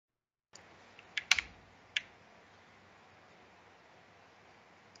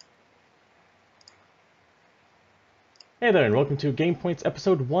Hey there, and welcome to GamePoints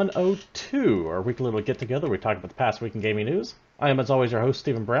episode 102, our weekly little get-together. We talk about the past week in gaming news. I am, as always, your host,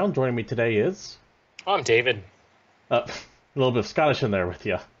 Stephen Brown. Joining me today is... I'm David. A little bit of Scottish in there with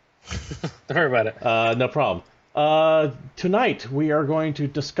you. Don't worry about it. No problem. Tonight, we are going to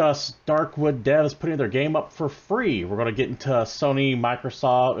discuss Darkwood devs putting their game up for free. We're going to get into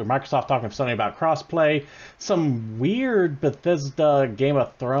Microsoft talking to Sony about crossplay, some weird Bethesda Game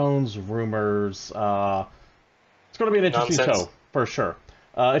of Thrones rumors, it's going to be an interesting show, for sure.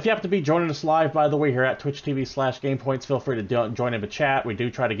 If you happen to be joining us live, by the way, here at Twitch TV/GamePoints, feel free to join in the chat. We do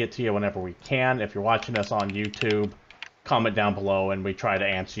try to get to you whenever we can. If you're watching us on YouTube, comment down below, and we try to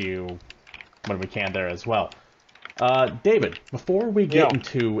answer you when we can there as well. David, before we get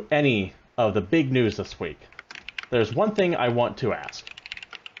into any of the big news this week, there's one thing I want to ask,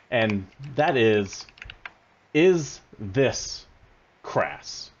 and that is this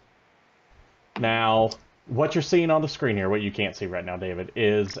crass? Now... what you're seeing on the screen here, what you can't see right now, David,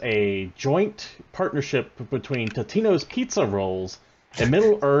 is a joint partnership between Totino's Pizza Rolls and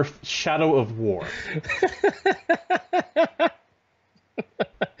Middle-earth Shadow of War.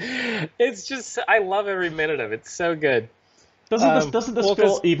 It's just, I love every minute of it. It's so good. Doesn't this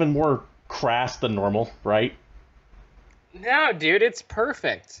feel even more crass than normal, right? No, dude, it's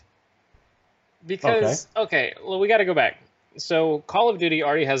perfect. Because, okay well, we got to go back. So Call of Duty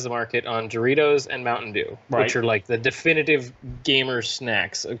already has the market on Doritos and Mountain Dew, which are like the definitive gamer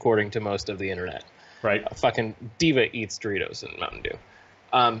snacks, according to most of the internet. Right. Fucking Diva eats Doritos and Mountain Dew.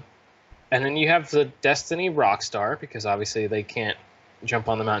 And then you have the Destiny Rockstar, because obviously they can't jump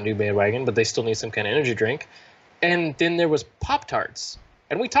on the Mountain Dew bandwagon, but they still need some kind of energy drink. And then there was Pop-Tarts.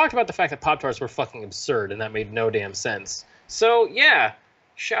 And we talked about the fact that Pop-Tarts were fucking absurd, and that made no damn sense. So, yeah,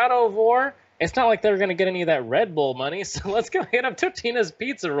 Shadow of War... it's not like they're going to get any of that Red Bull money, so let's go hit up Totino's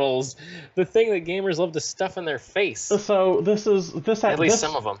Pizza Rolls, the thing that gamers love to stuff in their face. So at least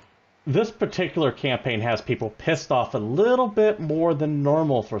some of them. This particular campaign has people pissed off a little bit more than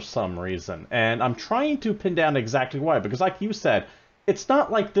normal for some reason, and I'm trying to pin down exactly why, because like you said, it's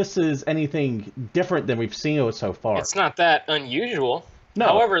not like this is anything different than we've seen so far. It's not that unusual. No.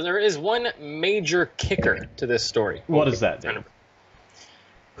 However, there is one major kicker to this story. What is that, Dave?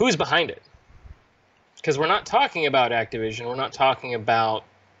 Who's behind it? Because we're not talking about Activision, we're not talking about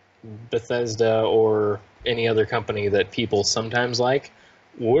Bethesda or any other company that people sometimes like.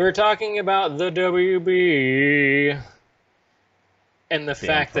 We're talking about the WB. And the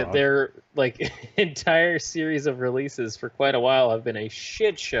fact that their entire series of releases for quite a while have been a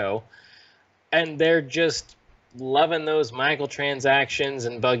shit show. And they're just loving those microtransactions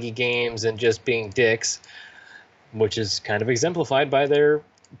and buggy games and just being dicks. Which is kind of exemplified by their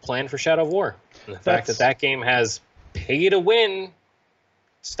plan for Shadow of War. And the fact that game has pay-to-win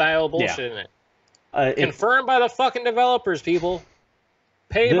style bullshit in it. Confirmed by the fucking developers, people.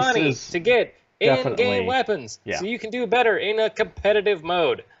 Pay money to get in-game weapons so you can do better in a competitive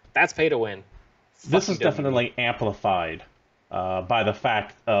mode. That's pay-to-win. This is definitely amplified by the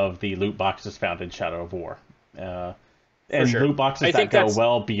fact of the loot boxes found in Shadow of War. Loot boxes that go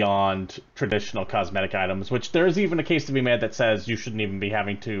well beyond traditional cosmetic items, which there's even a case to be made that says you shouldn't even be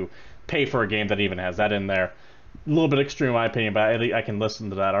having to pay for a game that even has that in there. A little bit extreme in my opinion, but I can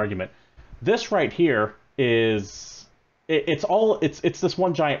listen to that argument. This right here is... it's this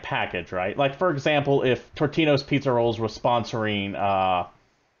one giant package, right? Like, for example, if Totino's Pizza Rolls was sponsoring...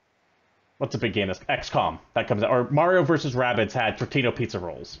 what's a big game? XCOM that comes out. Or Mario vs. Rabbids had Totino Pizza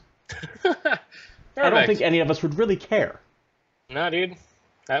Rolls. I don't think any of us would really care. Nah, dude.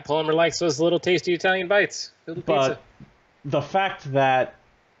 That Plumber likes those little tasty Italian bites. But the fact that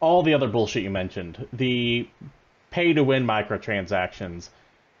all the other bullshit you mentioned, the pay-to-win microtransactions,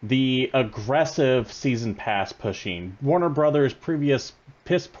 the aggressive season pass pushing, Warner Brothers' previous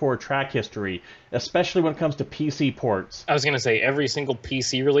piss-poor track history, especially when it comes to PC ports. I was going to say, every single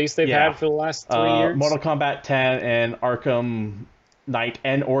PC release they've had for the last 3 years. Mortal Kombat 10 and Arkham Knight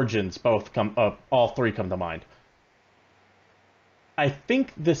and Origins all three come to mind. I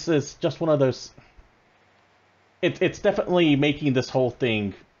think this is just one of those... It's definitely making this whole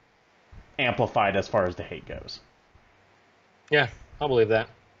thing amplified as far as the hate goes. Yeah, I'll believe that.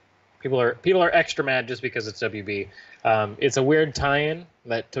 People are extra mad just because it's WB. It's a weird tie-in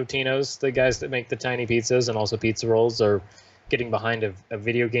that Totino's, the guys that make the tiny pizzas and also pizza rolls, are getting behind a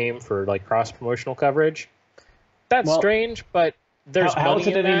video game for like cross-promotional coverage. That's strange, but there's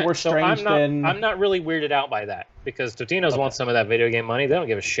money in that, so I'm not really weirded out by that, because Totino's want some of that video game money. They don't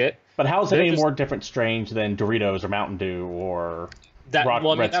give a shit. But how is it any more different strange than Doritos or Mountain Dew or That's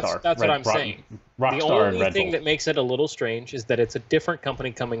what I'm saying. Rockstar the only thing that makes it a little strange is that it's a different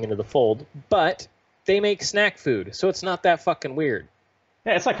company coming into the fold, but they make snack food, so it's not that fucking weird.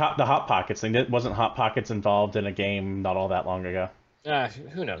 Yeah, it's like the Hot Pockets thing. Wasn't Hot Pockets involved in a game not all that long ago?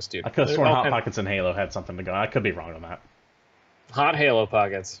 Who knows, dude? I could have sworn Hot Pockets and Halo had something to go. I could be wrong on that. Hot Halo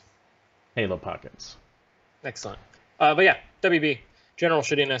Pockets. Halo Pockets. Excellent. But yeah, WB. General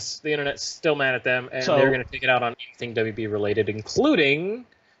shittiness. The internet's still mad at them, and they're going to take it out on anything WB related, including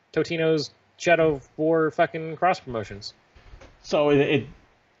Totino's Shadow of War fucking cross promotions. So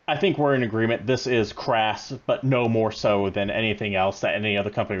I think we're in agreement. This is crass, but no more so than anything else that any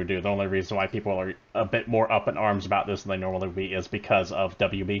other company would do. The only reason why people are a bit more up in arms about this than they normally would be is because of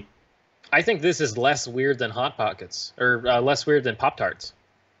WB. I think this is less weird than Hot Pockets, or less weird than Pop-Tarts.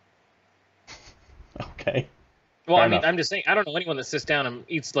 Okay. Well, I mean, I'm just saying, I don't know anyone that sits down and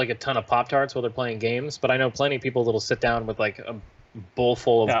eats like a ton of Pop-Tarts while they're playing games, but I know plenty of people that'll sit down with like a bowl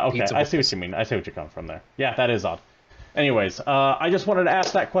full of pizza. I see what you mean. I see what you're coming from there. Yeah, that is odd. Anyways, I just wanted to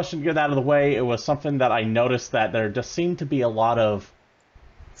ask that question to get out of the way. It was something that I noticed that there just seemed to be a lot of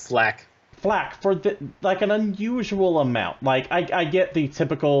flack for like an unusual amount. Like I get the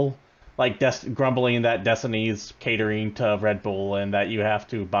typical like grumbling that Destiny's catering to Red Bull and that you have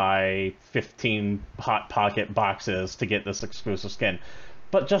to buy 15 Hot Pocket boxes to get this exclusive skin.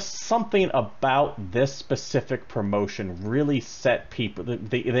 But just something about this specific promotion really set people,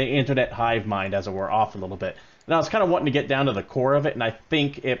 the internet hive mind, as it were, off a little bit. And I was kind of wanting to get down to the core of it, and I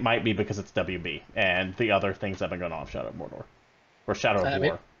think it might be because it's WB and the other things that have been going on with Shadow of Mordor. Or Shadow of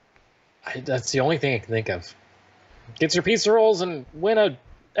War. That's the only thing I can think of. Get your pizza rolls and win a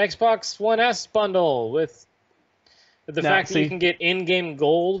Xbox One S bundle with the fact that you can get in-game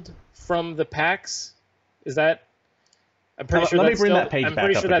gold from the packs. Is that... I'm pretty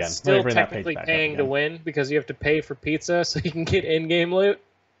sure that's still technically paying to win because you have to pay for pizza so you can get in-game loot.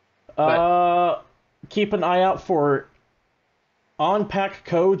 Keep an eye out for on-pack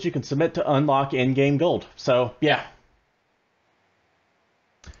codes you can submit to unlock in-game gold. So, yeah.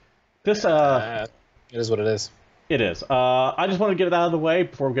 This, it is what it is. It is. I just want to get it out of the way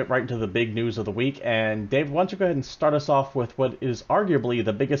before we get right into the big news of the week. And, Dave, why don't you go ahead and start us off with what is arguably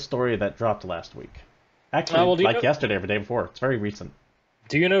the biggest story that dropped last week? Actually, yesterday or the day before. It's very recent.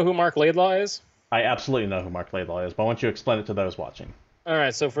 Do you know who Marc Laidlaw is? I absolutely know who Marc Laidlaw is, but why don't you explain it to those watching? All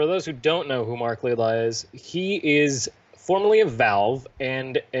right, so for those who don't know who Marc Laidlaw is, he is formerly of Valve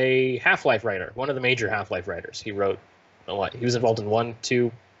and a Half-Life writer, one of the major Half-Life writers. He wrote, he was involved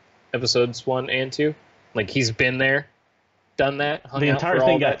in episodes 1 and 2. Like, he's been there, done that, the entire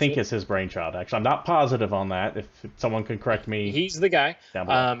thing, I think, is his brainchild, actually. I'm not positive on that, if someone can correct me. He's the guy.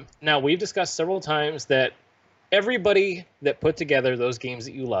 Now, we've discussed several times that everybody that put together those games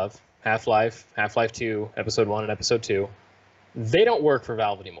that you love, Half-Life, Half-Life 2, Episode 1 and Episode 2, they don't work for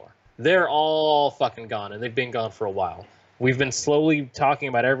Valve anymore. They're all fucking gone, and they've been gone for a while. We've been slowly talking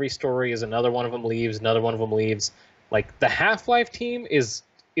about every story as another one of them leaves, another one of them leaves. Like, the Half-Life team is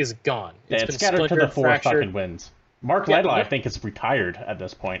gone. It's been scattered to the 4 fucking winds. Marc Laidlaw, I think, is retired at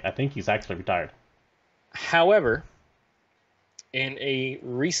this point. I think he's actually retired. However, in a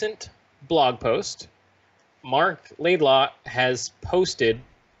recent blog post, Marc Laidlaw has posted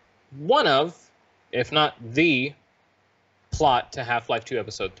one of, if not the, plot to Half-Life 2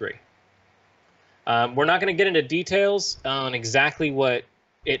 Episode 3. We're not going to get into details on exactly what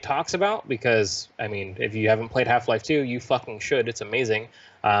it talks about because, I mean, if you haven't played Half-Life 2, you fucking should. It's amazing.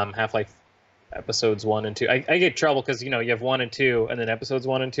 Half-Life Episodes 1 and 2. I get trouble because, you have 1 and 2 and then Episodes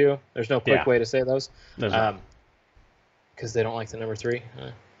 1 and 2. There's no quick way to say those. Because they don't like the number 3.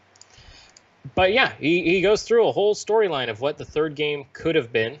 But yeah, he goes through a whole storyline of what the third game could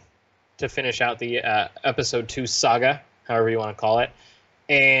have been to finish out the Episode 2 saga, however you want to call it.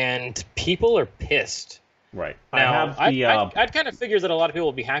 And people are pissed. Right. Now, I'd kind of figure that a lot of people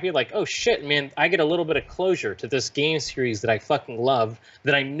will be happy, like, oh shit, man, I get a little bit of closure to this game series that I fucking love,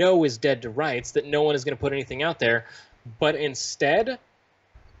 that I know is dead to rights, that no one is going to put anything out there. But instead,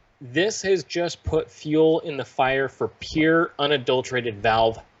 this has just put fuel in the fire for pure, unadulterated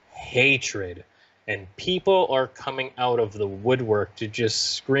Valve hatred. And people are coming out of the woodwork to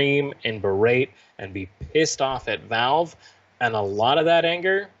just scream and berate and be pissed off at Valve. And a lot of that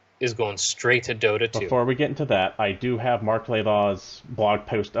anger is going straight to Dota 2. Before we get into that, I do have Marc Laidlaw's blog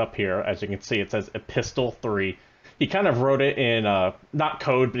post up here. As you can see, it says Epistle 3. He kind of wrote it in, not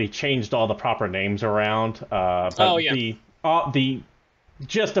code, but he changed all the proper names around. The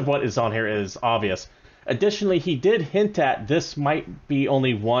gist of what is on here is obvious. Additionally, he did hint at this might be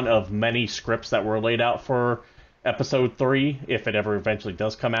only one of many scripts that were laid out for Episode 3, if it ever eventually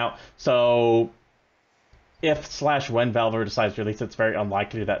does come out. So if/when Valve decides to release it, it's very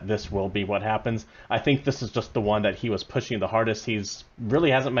unlikely that this will be what happens. I think this is just the one that he was pushing the hardest. He's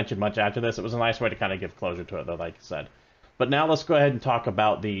really hasn't mentioned much after this. It was a nice way to kind of give closure to it, though, like I said. But now let's go ahead and talk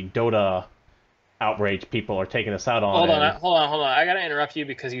about the Dota outrage people are taking us out on. Hold on. I gotta interrupt you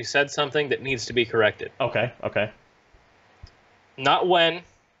because you said something that needs to be corrected. Okay. Not when,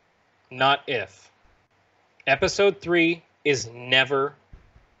 not if. Episode 3 is never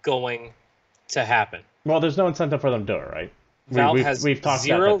going to happen. Well, there's no incentive for them to do it, right? Valve has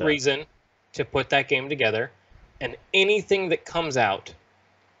zero reason to put that game together, and anything that comes out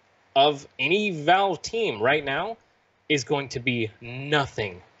of any Valve team right now is going to be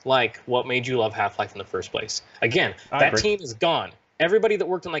nothing like what made you love Half-Life in the first place. Again, that team is gone. Everybody that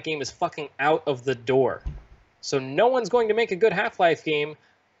worked on that game is fucking out of the door. So no one's going to make a good Half-Life game,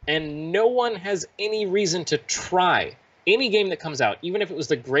 and no one has any reason to try. Any game that comes out, even if it was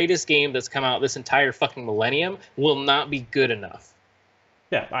the greatest game that's come out this entire fucking millennium, will not be good enough.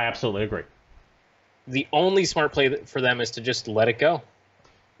 Yeah, I absolutely agree. The only smart play for them is to just let it go.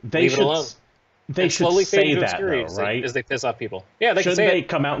 Leave it alone. They should say that, though, right? As they piss off people. Yeah, they should they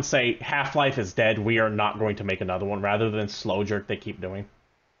come out and say, Half-Life is dead, we are not going to make another one, rather than slow jerk they keep doing?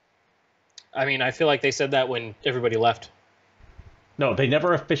 I mean, I feel like they said that when everybody left. No, they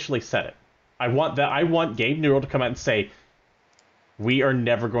never officially said it. I want Gabe Newell to come out and say, we are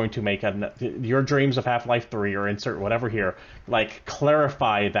never going to make your dreams of Half-Life 3 or insert whatever here. Like,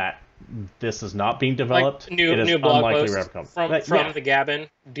 clarify that this is not being developed. Like new blog post from the Gavin,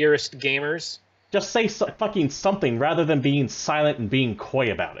 dearest gamers. Just say fucking something rather than being silent and being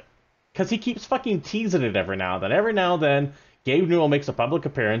coy about it. Because he keeps fucking teasing it every now and then. Every now and then, Gabe Newell makes a public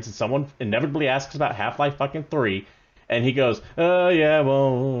appearance and someone inevitably asks about Half-Life fucking 3. And he goes, oh, yeah,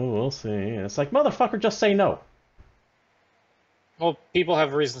 well, we'll see. And it's like, motherfucker, just say no. Well, people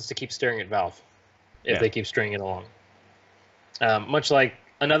have reasons to keep staring at Valve if they keep stringing it along. Much like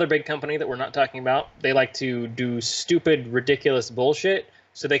another big company that we're not talking about, they like to do stupid, ridiculous bullshit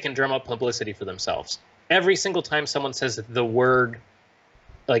so they can drum up publicity for themselves. Every single time someone says the word,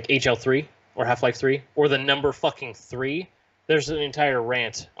 like HL3 or Half-Life 3 or the number fucking 3, there's an entire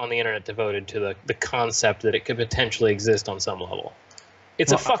rant on the internet devoted to the concept that it could potentially exist on some level.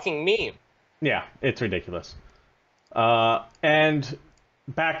 It's a fucking meme. Yeah, it's ridiculous. And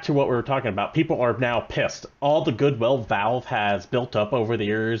back to what we were talking about, people are now pissed. All the goodwill Valve has built up over the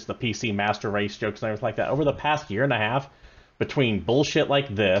years, the PC master race jokes and everything like that, over the past year and a half, between bullshit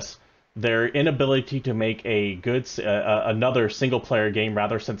like this, their inability to make a good another single-player game,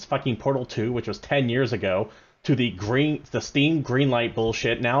 rather, since fucking Portal 2, which was 10 years ago, to the Steam Greenlight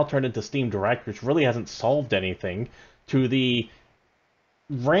bullshit, now turned into Steam Direct, which really hasn't solved anything, to the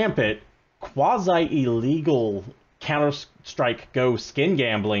rampant, quasi-illegal Counter-Strike Go skin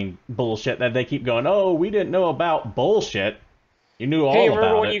gambling bullshit that they keep going, oh, we didn't know about bullshit. You knew all about it. Hey,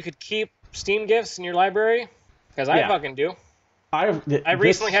 remember when you could keep Steam gifts in your library? Because I fucking do. I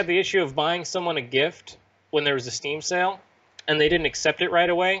recently had the issue of buying someone a gift when there was a Steam sale, and they didn't accept it right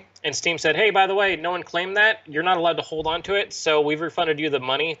away. And Steam said, hey, by the way, no one claimed that. You're not allowed to hold on to it, so we've refunded you the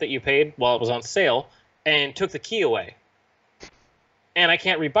money that you paid while it was on sale, and took the key away. And I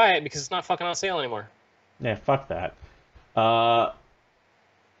can't rebuy it because it's not fucking on sale anymore. Yeah, fuck that.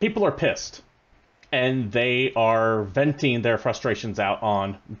 People are pissed, and they are venting their frustrations out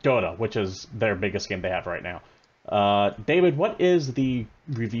on Dota, which is their biggest game they have right now. David, what is the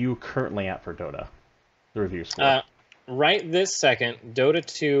review currently at for Dota? The review score. Right this second, Dota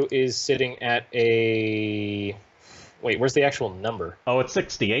 2 is sitting at a... Wait, where's the actual number? Oh, it's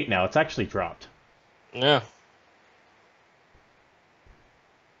 68 now. It's actually dropped. Yeah.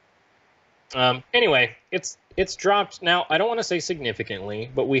 Anyway, it's dropped now. I don't want to say significantly,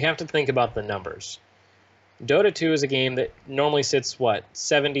 but we have to think about the numbers. Dota 2 is a game that normally sits,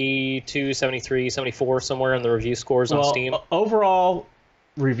 72, 73, 74, somewhere in the review scores on Steam? Overall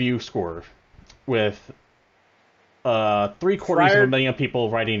review score with 750,000 people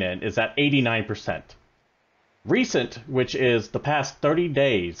writing in is at 89%. Recent, which is the past 30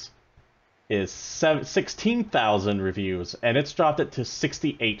 days, is 16,000 reviews, and it's dropped it to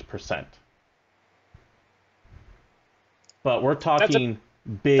 68%. But we're talking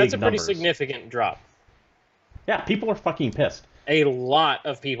big numbers. That's a pretty significant drop. Yeah, people are fucking pissed. A lot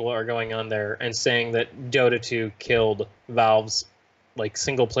of people are going on there and saying that Dota 2 killed Valve's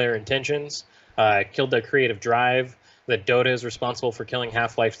single-player intentions, killed their creative drive, that Dota is responsible for killing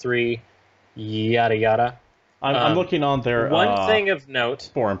Half-Life 3, yada yada. I'm looking on their one thing of note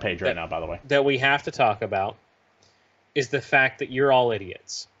forum page right now, by the way, that we have to talk about is the fact that you're all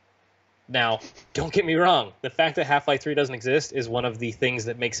idiots. Now, don't get me wrong. The fact that Half-Life 3 doesn't exist is one of the things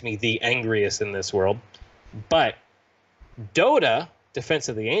that makes me the angriest in this world. But Dota, Defense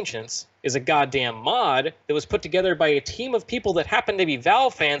of the Ancients, is a goddamn mod that was put together by a team of people that happened to be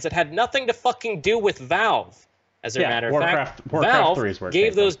Valve fans that had nothing to fucking do with Valve. As a matter of fact, Valve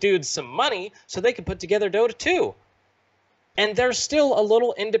gave those dudes some money so they could put together Dota 2. And they're still a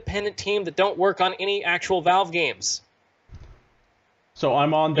little independent team that don't work on any actual Valve games. So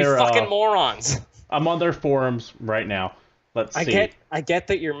I'm on their... You fucking morons. I'm on their forums right now. Let's see. I get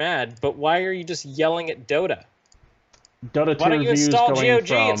that you're mad, but why are you just yelling at Dota? Dota 2 why don't you install going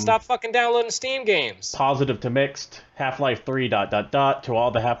GOG and stop fucking downloading Steam games?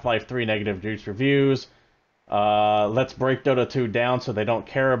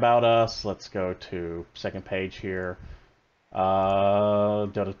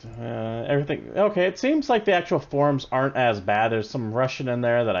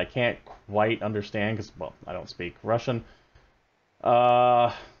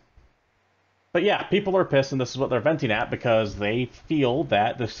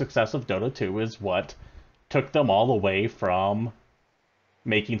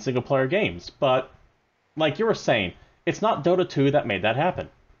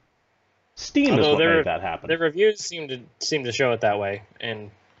 The reviews seem to show it that way,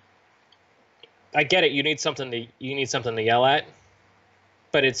 and I get it. You need something to yell at,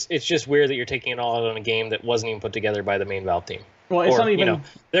 but it's just weird that you're taking it all out on a game that wasn't even put together by the main Valve team. Well, it's not even.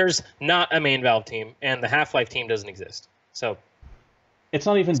 There's not a main Valve team, and the Half-Life team doesn't exist. So it's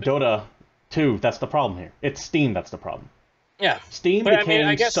not even Dota 2 that's the problem here. It's Steam that's the problem. Yeah, Steam became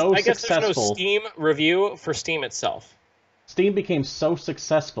I guess successful. There's no Steam review for Steam itself. Steam became so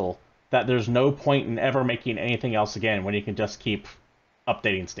successful that there's no point in ever making anything else again when you can just keep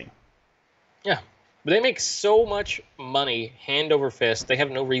updating Steam. Yeah, but they make so much money hand over fist, they have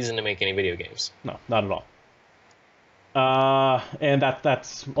no reason to make any video games. No, not at all. And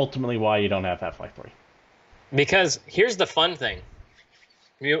that's ultimately why you don't have Half-Life 3. Because here's the fun thing.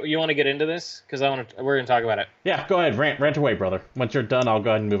 You want to get into this? Because we're going to talk about it. Yeah, go ahead. Rant away, brother. Once you're done, I'll go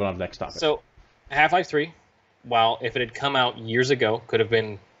ahead and move on to the next topic. So, Half-Life 3, while if it had come out years ago, could have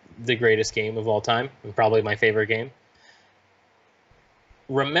been the greatest game of all time, and probably my favorite game.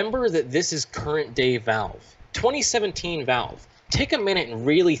 Remember that this is current day Valve. 2017 Valve. Take a minute and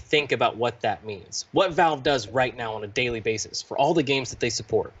really think about what that means. What Valve does right now on a daily basis for all the games that they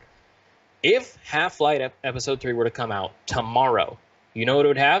support. If Half-Life Episode 3 were to come out tomorrow, you know what it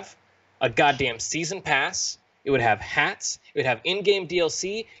would have? A goddamn season pass. It would have hats. It would have in-game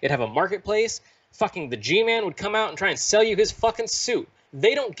DLC. It'd have a marketplace. Fucking the G-Man would come out and try and sell you his fucking suit.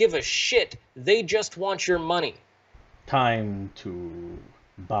 They don't give a shit. They just want your money. Time to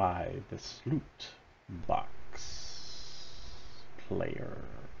buy this loot box player.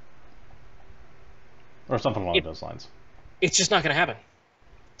 Or something along those lines. It's just not going to happen.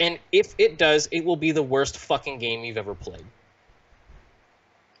 And if it does, it will be the worst fucking game you've ever played.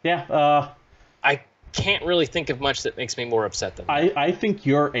 Yeah, I can't really think of much that makes me more upset than that. I think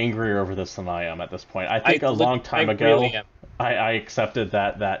you're angrier over this than I am at this point. I think a long time ago, really I accepted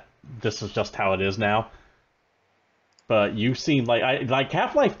that this is just how it is now. But you seem like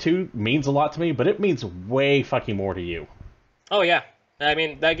Half-Life 2 means a lot to me, but it means way fucking more to you. Oh yeah, I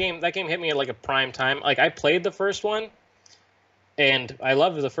mean that game hit me at like a prime time. Like I played the first one, and I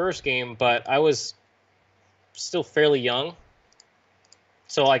loved the first game, but I was still fairly young.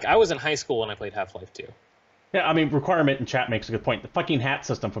 So like I was in high school when I played Half-Life 2. Yeah, I mean Requirement in chat makes a good point. The fucking hat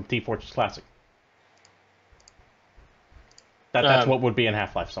system from Team Fortress Classic. That's what would be in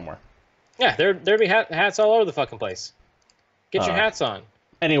Half-Life somewhere. Yeah, there'd be hats all over the fucking place. Get your hats on.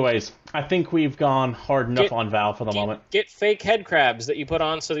 Anyways, I think we've gone hard enough on Valve for the moment. Get fake head crabs that you put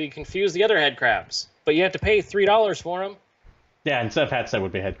on so that you confuse the other head crabs. But you have to pay $3 for them. Yeah, instead of hats, that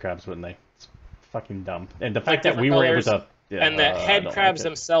would be head crabs, wouldn't they? It's fucking dumb. And the fact that we were able to... Yeah, and the head crabs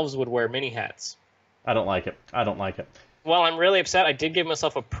themselves would wear mini hats. I don't like it. I don't like it. Well, I'm really upset. I did give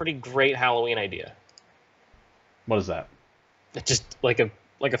myself a pretty great Halloween idea. What is that? Just like a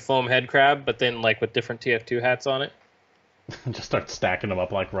foam head crab, but then like with different TF2 hats on it. Just start stacking them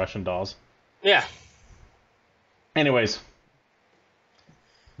up like Russian dolls. Yeah. Anyways,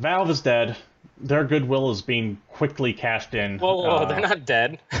 Valve is dead. Their goodwill is being quickly cashed in. Whoa, they're not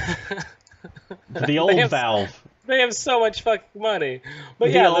dead. The old Valve. They have so much fucking money. But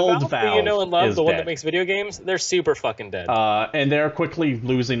the Valve that you know and love, the one that makes video games, they're super fucking dead. And they're quickly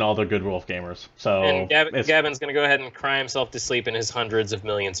losing all their goodwill of gamers. So and Gavin's going to go ahead and cry himself to sleep in his hundreds of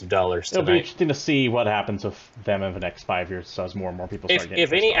millions of dollars tonight. It'll be interesting to see what happens with them in the next 5 years, so as more and more people start getting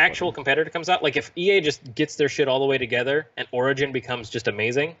if any actual competitor comes out, like if EA just gets their shit all the way together and Origin becomes just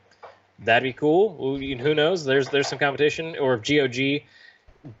amazing, that'd be cool. Who knows? There's some competition. Or if GOG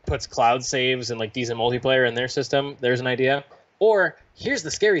puts cloud saves and like decent multiplayer in their system, there's an idea. Or here's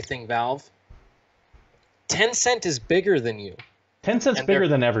the scary thing, Valve. Tencent is bigger than you. Tencent's bigger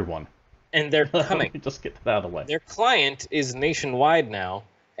than everyone. And they're coming. Let me just get that out of the way. Their client is nationwide now,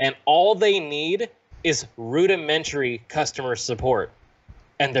 and all they need is rudimentary customer support.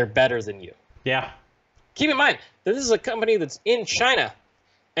 And they're better than you. Yeah. Keep in mind, this is a company that's in China.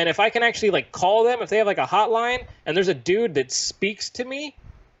 And if I can actually like call them, if they have like a hotline, and there's a dude that speaks to me,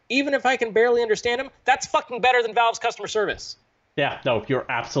 even if I can barely understand him, that's fucking better than Valve's customer service. Yeah, no, you're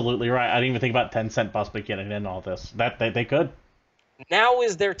absolutely right. I didn't even think about Tencent possibly getting in all this. That they could. Now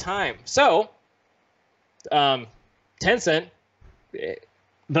is their time. So, Tencent.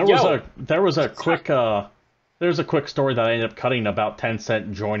 There was a quick story that I ended up cutting about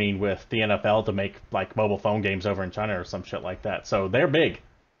Tencent joining with the NFL to make like mobile phone games over in China or some shit like that. So they're big.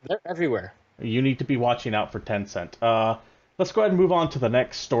 They're everywhere. You need to be watching out for Tencent. Let's go ahead and move on to the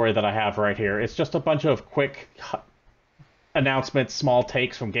next story that I have right here. It's just a bunch of quick announcements, small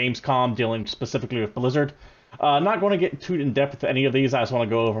takes from Gamescom dealing specifically with Blizzard. Not going to get too in-depth with any of these. I just want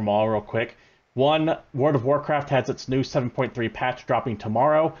to go over them all real quick. One, World of Warcraft has its new 7.3 patch dropping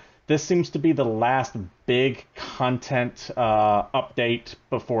tomorrow. This seems to be the last big content update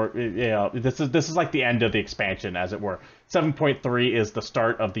before. This is like the end of the expansion, as it were. 7.3 is the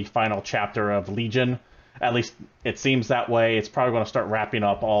start of the final chapter of Legion. At least it seems that way. It's probably going to start wrapping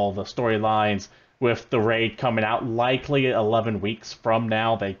up all the storylines with the raid coming out likely 11 weeks from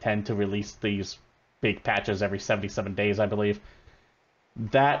now. They tend to release these big patches every 77 days, I believe.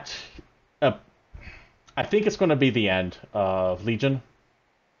 That, I think it's going to be the end of Legion.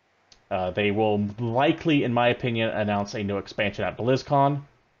 They will likely, in my opinion, announce a new expansion at BlizzCon.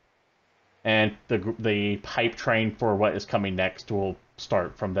 And the hype train for what is coming next will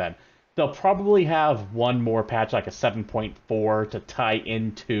start from then. They'll probably have one more patch, like a 7.4, to tie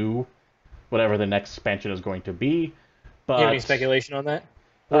into whatever the next expansion is going to be. But you have any speculation on that?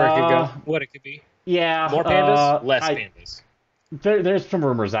 Where it could go? What it could be? Yeah. More pandas? Less pandas? There's some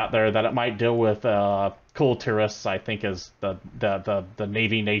rumors out there that it might deal with Cool Tourists, I think is the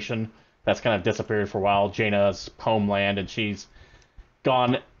Navy nation that's kind of disappeared for a while. Jaina's homeland, and she's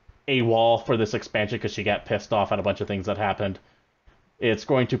gone AWOL for this expansion because she got pissed off at a bunch of things that happened. It's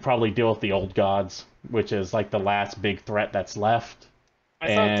going to probably deal with the Old Gods, which is like the last big threat that's left.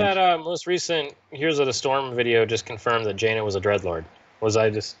 I thought that most recent Heroes of the Storm video just confirmed that Jaina was a Dreadlord. Was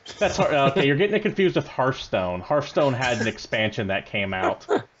I just... That's okay, you're getting it confused with Hearthstone. Hearthstone had an expansion that came out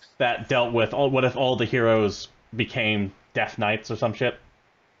that dealt with what if all the heroes became Death Knights or some shit.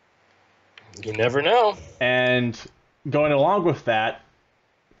 You never know. And going along with that,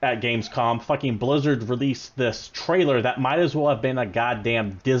 at Gamescom, fucking Blizzard released this trailer that might as well have been a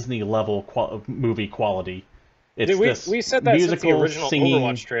goddamn Disney-level movie quality. It's we said that since the original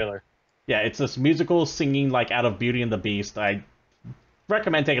Overwatch trailer. Yeah, it's this musical singing like out of Beauty and the Beast. I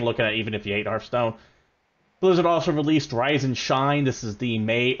recommend taking a look at it, even if you hate Hearthstone. Blizzard also released Rise and Shine. This is the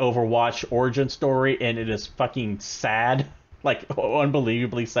May Overwatch origin story, and it is fucking sad. Like,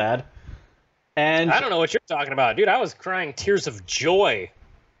 unbelievably sad. And I don't know what you're talking about. Dude, I was crying tears of joy.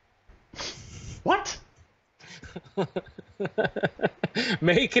 What?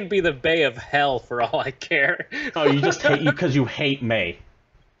 May can be the Bay of Hell for all I care. Oh, you just hate you because you hate May.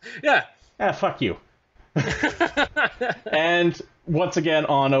 Yeah. Ah, fuck you. And once again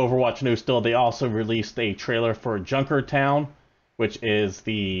on Overwatch news still, they also released a trailer for Junkertown, which is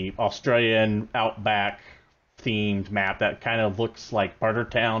the Australian outback themed map that kind of looks like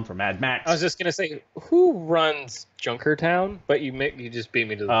Bartertown from Mad Max. I was just gonna say, who runs Junkertown? But you just beat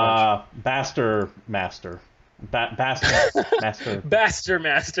me to the punch. Baster Master. Master. Baster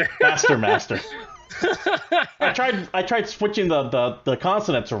Master. Baster Master. I tried switching the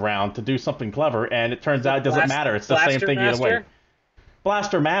consonants around to do something clever, and it turns out it doesn't matter. It's the same thing either way.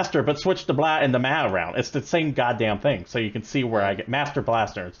 Blaster Master, but switch the bla and the ma around. It's the same goddamn thing. So you can see where I get Master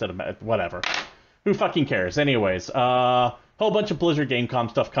Blaster instead of whatever. Who fucking cares? Anyways, whole bunch of Blizzard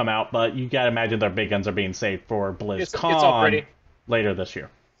Gamecom stuff come out, but you gotta imagine their big guns are being saved for BlizzCon it's all pretty. Later this year.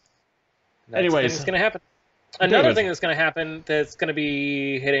 Anyways, it's gonna happen. Another thing that's going to happen that's going to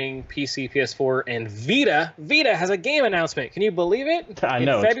be hitting PC, PS4, and Vita. Vita has a game announcement. Can you believe it? I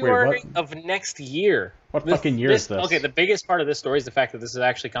know. In February of next year. What fucking year is this? Okay, the biggest part of this story is the fact that this is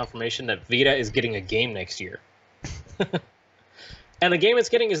actually confirmation that Vita is getting a game next year. And the game it's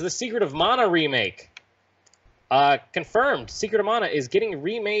getting is the Secret of Mana remake. Confirmed. Secret of Mana is getting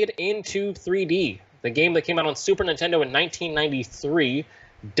remade into 3D. The game that came out on Super Nintendo in 1993.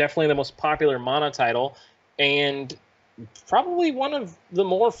 Definitely the most popular Mana title. And probably one of the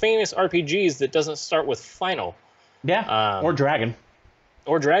more famous RPGs that doesn't start with Final. Yeah, or Dragon.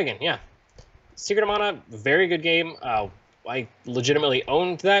 Or Dragon, yeah. Secret of Mana, very good game. I legitimately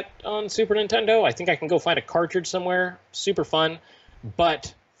owned that on Super Nintendo. I think I can go find a cartridge somewhere. Super fun.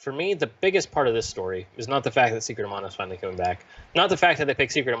 But for me, the biggest part of this story is not the fact that Secret of Mana is finally coming back. Not the fact that they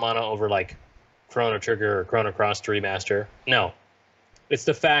picked Secret of Mana over, like, Chrono Trigger or Chrono Cross to remaster. No. It's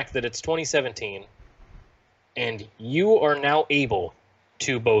the fact that it's 2017, and you are now able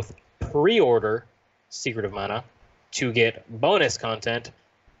to both pre-order Secret of Mana to get bonus content,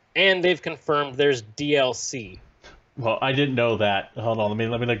 and they've confirmed there's DLC. Well, I didn't know that. Hold on,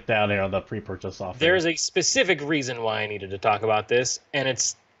 let me look down here on the pre-purchase offer. There's a specific reason why I needed to talk about this, and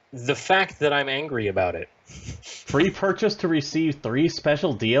it's the fact that I'm angry about it. Pre-purchase to receive 3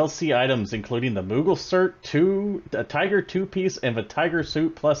 special DLC items, including the Moogle Cert, a Tiger 2-piece, and the Tiger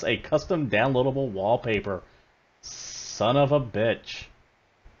suit, plus a custom downloadable wallpaper. Son of a bitch.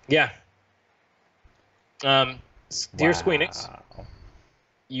 Yeah. Dear Squeenix,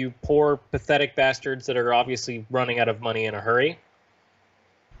 you poor, pathetic bastards that are obviously running out of money in a hurry.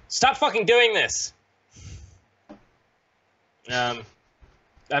 Stop fucking doing this! I'm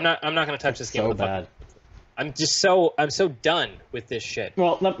not going to touch this game. So bad. I'm so done with this shit.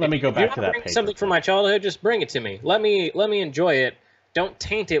 Well, let me go back to that bring paper. Something from my childhood, just bring it to me. Let me enjoy it. Don't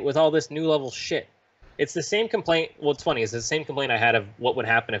taint it with all this new level shit. It's the same complaint. Well, it's funny. It's the same complaint I had of what would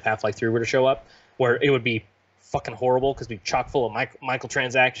happen if Half-Life 3 were to show up, where it would be fucking horrible because it'd be chock full of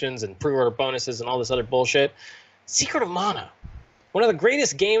microtransactions and pre-order bonuses and all this other bullshit. Secret of Mana, one of the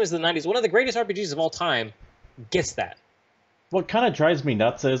greatest games of the 90s, one of the greatest RPGs of all time, gets that. What kind of drives me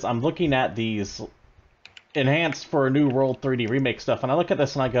nuts is I'm looking at these enhanced for a New World 3D remake stuff, and I look at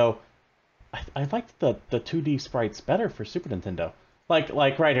this and I go, I like the 2D sprites better for Super Nintendo.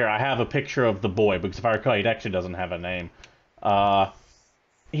 Like right here, I have a picture of the boy, because if I recall, he actually doesn't have a name.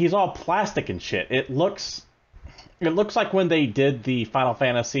 He's all plastic and shit. It looks like when they did the Final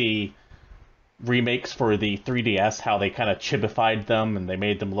Fantasy remakes for the 3DS, how they kind of chibified them and they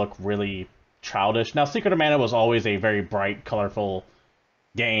made them look really childish. Now, Secret of Mana was always a very bright, colorful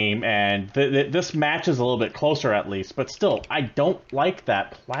game, and this matches a little bit closer at least, but still, I don't like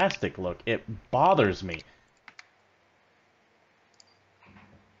that plastic look. It bothers me.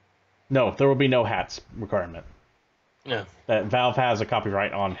 No, there will be no hats requirement. No. That Valve has a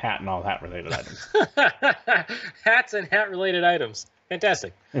copyright on hat and all hat-related items. Hats and hat-related items.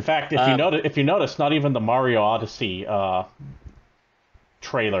 Fantastic. In fact, if you notice, not even the Mario Odyssey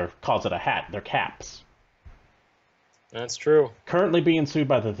trailer calls it a hat. They're caps. That's true. Currently being sued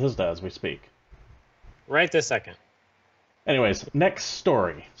by Bethesda as we speak. Right this second. Anyways, next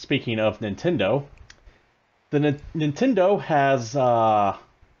story. Speaking of Nintendo, Nintendo has fallen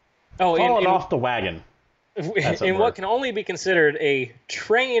off the wagon. In what can only be considered a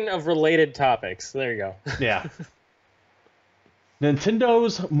train of related topics. There you go. Yeah.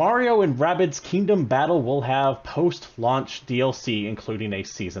 Nintendo's Mario and Rabbids Kingdom Battle will have post-launch DLC, including a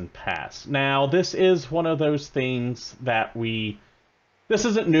season pass. Now, this is one of those things that this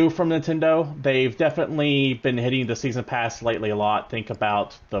isn't new from Nintendo. They've definitely been hitting the season pass lately a lot. Think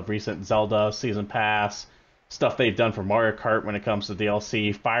about the recent Zelda season pass, stuff they've done for Mario Kart when it comes to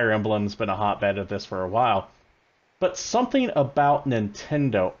DLC. Fire Emblem's been a hotbed of this for a while. But something about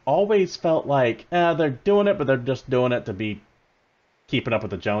Nintendo always felt like, they're doing it, but they're just doing it to be keeping up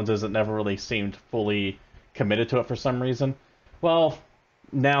with the Joneses. It never really seemed fully committed to it for some reason. Well,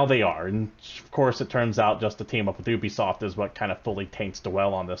 now they are. And of course, it turns out just to team up with Ubisoft is what kind of fully taints the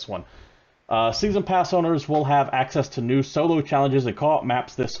well on this one. Season Pass owners will have access to new solo challenges and co-op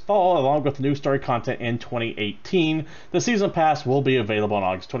maps this fall, along with new story content in 2018. The Season Pass will be available on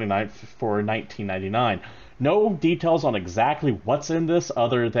August 29th for $19.99. No details on exactly what's in this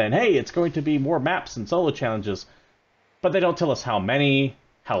other than, hey, it's going to be more maps and solo challenges. But they don't tell us how many,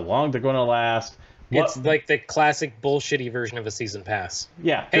 how long they're going to last. It's like the classic bullshitty version of a season pass.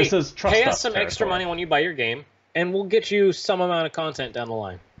 Yeah, this is trust pay us some extra money when you buy your game, and we'll get you some amount of content down the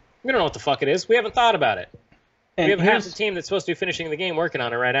line. We don't know what the fuck it is. We haven't thought about it. And we have half the team that's supposed to be finishing the game working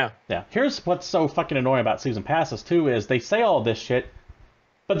on it right now. Yeah, here's what's so fucking annoying about season passes, too, is they say all this shit,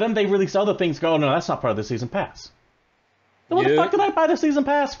 but then they release other things go, no, that's not part of the season pass. Then what the fuck did I buy the season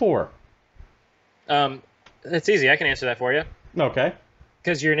pass for? It's easy. I can answer that for you. Okay.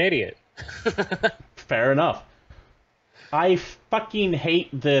 Because you're an idiot. Fair enough. I fucking hate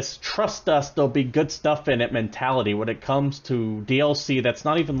this trust us, there'll be good stuff in it mentality when it comes to DLC that's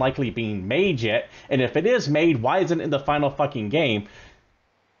not even likely being made yet. And if it is made, why isn't it in the final fucking game?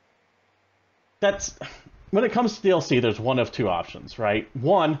 When it comes to DLC, there's one of two options, right?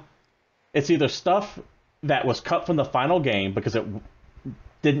 One, it's either stuff that was cut from the final game because it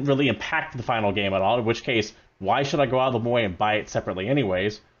didn't really impact the final game at all, in which case, why should I go out of the way and buy it separately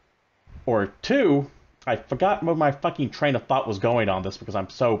anyways? Or two, I forgot where my fucking train of thought was going on this because I'm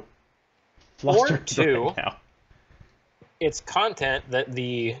so flustered Or two, right now. it's content that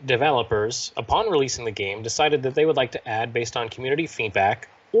the developers, upon releasing the game, decided that they would like to add based on community feedback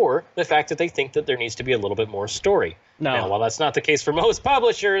or the fact that they think that there needs to be a little bit more story. No. Now, while that's not the case for most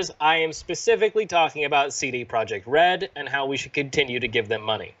publishers, I am specifically talking about CD Projekt Red and how we should continue to give them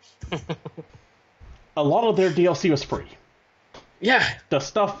money. A lot of their DLC was free. Yeah. The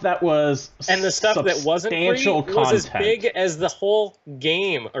stuff that was And the stuff that wasn't free was as big as the whole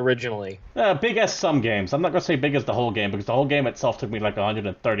game originally. Big as some games. I'm not going to say big as the whole game, because the whole game itself took me like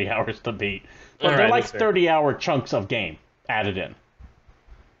 130 hours to beat. But they're like 30-hour chunks of game added in.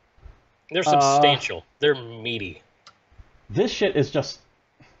 They're substantial. They're meaty. This shit is just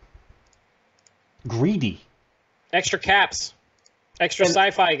greedy. Extra caps. Extra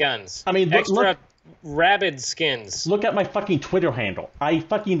sci-fi guns. I mean, extra rabid skins. Look at my fucking Twitter handle. I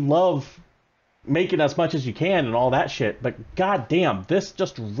fucking love making as much as you can and all that shit, but goddamn, this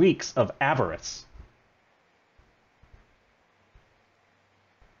just reeks of avarice.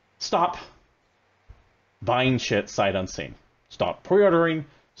 Stop buying shit sight unseen. Stop pre-ordering.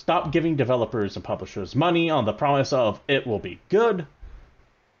 Stop giving developers and publishers money on the promise of it will be good.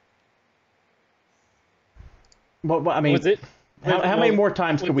 Well, I mean, how many more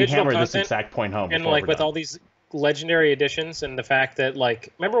times can we hammer this exact point home? And like with all these legendary editions and the fact that,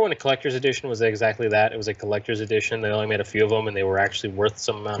 like, remember when a collector's edition was exactly that? It was a collector's edition. They only made a few of them, and they were actually worth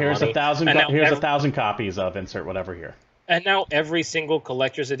some amount of money. Here's 1,000 copies of insert whatever here. And now every single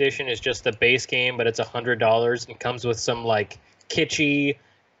collector's edition is just the base game, but it's $100 and comes with some like kitschy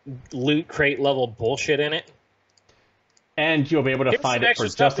loot crate level bullshit in it. And you'll be able to find it for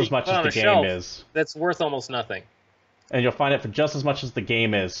just as much as the game is. That's worth almost nothing. And you'll find it for just as much as the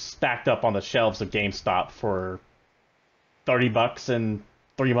game is stacked up on the shelves of GameStop for $30 in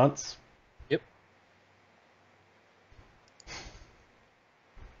 3 months. Yep.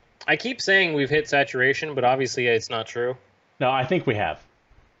 I keep saying we've hit saturation, but obviously it's not true. No, I think we have.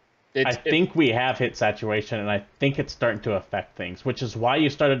 I think we have hit saturation, and I think it's starting to affect things, which is why you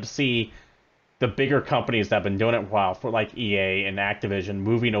started to see the bigger companies that have been doing it a while, for like EA and Activision,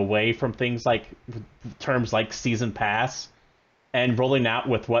 moving away from things like terms like Season Pass and rolling out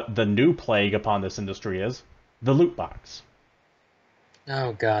with what the new plague upon this industry is, the loot box.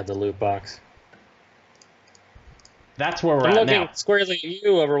 Oh god, the loot box. That's where we're at now. I'm looking squarely at you,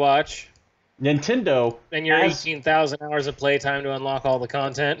 Overwatch. Nintendo... And your 18,000 hours of playtime to unlock all the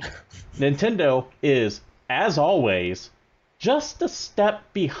content. Nintendo is, as always, just a step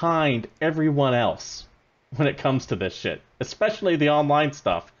behind everyone else when it comes to this shit. Especially the online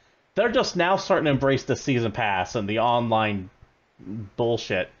stuff. They're just now starting to embrace the Season Pass and the online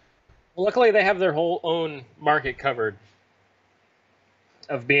bullshit. Well, luckily they have their whole own market covered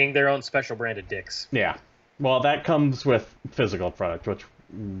of being their own special branded dicks. Yeah. Well, that comes with physical product, which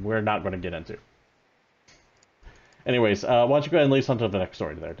we're not going to get into. Anyways, why don't you go ahead and lead us on to the next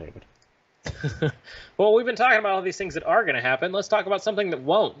story there, David? Well, we've been talking about all these things that are going to happen. Let's talk about something that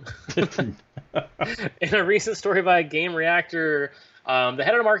won't. In a recent story by Game Reactor, the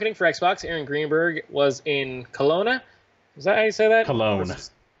head of marketing for Xbox, Aaron Greenberg, was in Kelowna. Is that how you say that?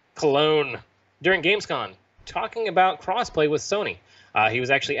 Cologne. During GamesCom, talking about crossplay with Sony. He was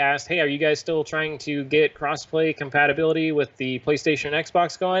actually asked, hey, are you guys still trying to get crossplay compatibility with the PlayStation and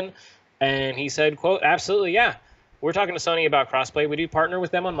Xbox going? And he said, quote, absolutely, yeah. We're talking to Sony about crossplay. We do partner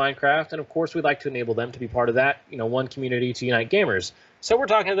with them on Minecraft, and of course we'd like to enable them to be part of that, one community to unite gamers. So we're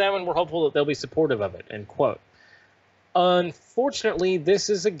talking to them, and we're hopeful that they'll be supportive of it, end quote. Unfortunately, this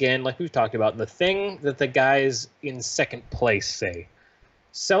is, again, like we've talked about, the thing that the guys in second place say.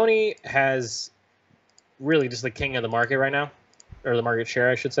 Sony has really just the king of the market right now. Or the market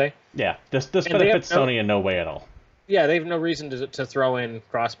share, I should say. Yeah, this benefits Sony in no way at all. Yeah, they have no reason to throw in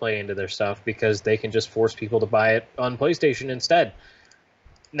crossplay into their stuff because they can just force people to buy it on PlayStation instead.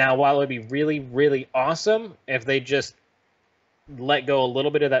 Now, while it would be really, really awesome if they just let go a little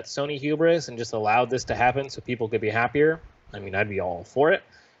bit of that Sony hubris and just allowed this to happen so people could be happier, I mean, I'd be all for it.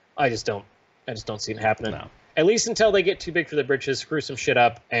 I just don't see it happening. No. At least until they get too big for the britches, screw some shit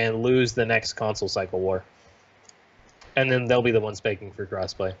up, and lose the next console cycle war. And then they'll be the ones begging for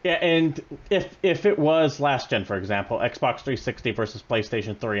crossplay. Yeah, and if it was last gen, for example, Xbox 360 versus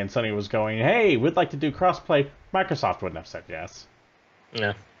PlayStation 3, and Sony was going, hey, we'd like to do crossplay, Microsoft wouldn't have said yes.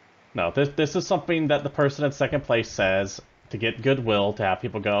 Yeah. No, this is something that the person in second place says to get goodwill, to have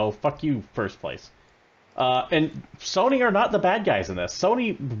people go, fuck you, first place. And Sony are not the bad guys in this.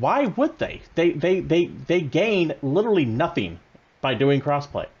 Sony, why would they? They gain literally nothing by doing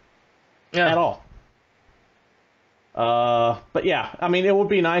crossplay. Yeah. At all. But yeah, I mean, it would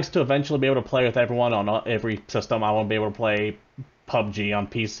be nice to eventually be able to play with everyone on every system. I want to be able to play PUBG on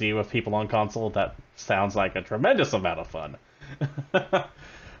PC with people on console. That sounds like a tremendous amount of fun.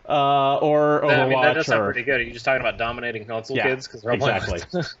 Or I mean, that does Overwatch, sound or pretty good. Are you just talking about dominating console yeah, kids because they're all exactly. playing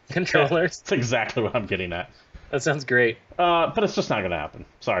with controllers? That's exactly what I'm getting at. That sounds great. But it's just not gonna happen.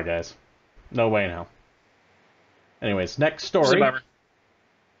 Sorry, guys. No way in hell. Anyways, next It's a story. bummer.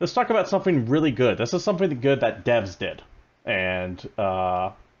 Let's talk about something really good. This is something good that devs did. And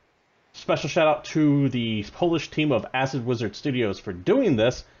special shout out to the Polish team of Acid Wizard Studios for doing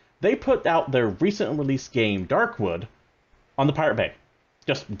this. They put out their recent released game, Darkwood, on the Pirate Bay.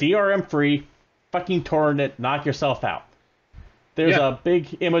 Just DRM free, fucking torrent it, knock yourself out. There's a big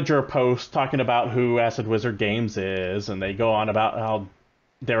Imager post talking about who Acid Wizard Games is, and they go on about how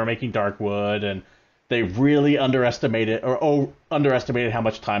they were making Darkwood, and they really underestimated how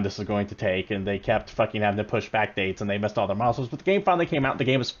much time this is going to take, and they kept fucking having to push back dates, and they missed all their milestones. But the game finally came out, and the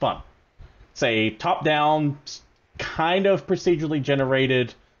game is fun. It's a top-down, kind of procedurally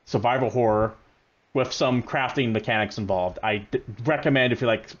generated survival horror with some crafting mechanics involved. I recommend, if you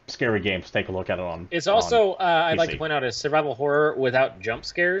like scary games, take a look at it on. It's also, I'd like PC. to point out, a survival horror without jump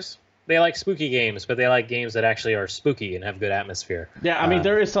scares. They like spooky games, but they like games that actually are spooky and have good atmosphere. Yeah, I mean,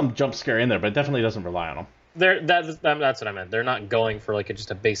 there is some jump scare in there, but it definitely doesn't rely on them. That's what I meant. They're not going for like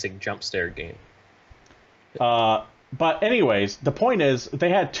just a basic jump scare game. But anyways, the point is, they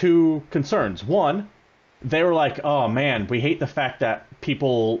had two concerns. One, they were like, oh man, we hate the fact that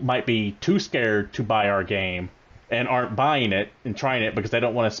people might be too scared to buy our game and aren't buying it and trying it because they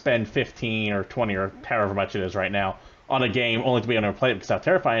don't want to spend 15 or 20 or however much it is right now on a game only to be able to play it because how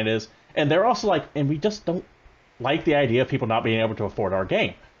terrifying it is. And they're also like, and we just don't like the idea of people not being able to afford our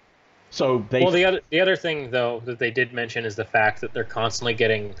game. So they... Well, the other thing, though, that they did mention is the fact that they're constantly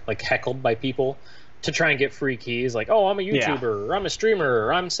getting like heckled by people to try and get free keys. Like, oh, I'm a YouTuber, or I'm a streamer,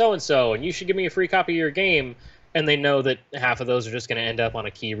 or I'm so-and-so, and you should give me a free copy of your game. And they know that half of those are just going to end up on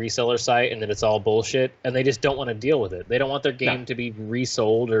a key reseller site and that it's all bullshit, and they just don't want to deal with it. They don't want their game to be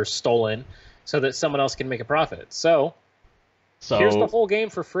resold or stolen so that someone else can make a profit. So here's the whole game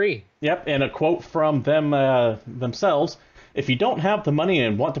for free. Yep, and a quote from them themselves: "If you don't have the money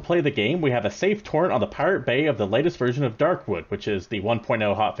and want to play the game, we have a safe torrent on the Pirate Bay of the latest version of Darkwood, which is the 1.0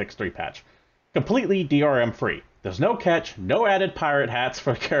 hotfix 3 patch. Completely DRM free. There's no catch, no added pirate hats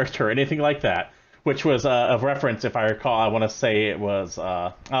for a character or anything like that." Which was a reference, if I recall. I want to say it was,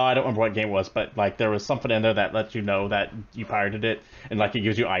 I don't remember what game it was, but like there was something in there that lets you know that you pirated it, and like it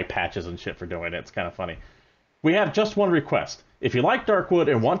gives you eye patches and shit for doing it. It's kind of funny. "We have just one request. If you like Darkwood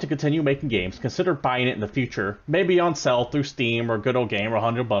and want to continue making games, consider buying it in the future, maybe on sale through Steam or Good Old Game or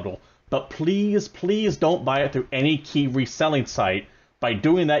 100 Bundle. But please, please don't buy it through any key reselling site. By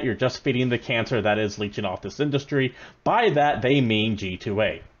doing that, you're just feeding the cancer that is leeching off this industry. By that, they mean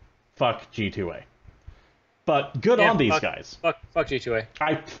G2A. Fuck G2A. But good on these guys. Fuck G2A.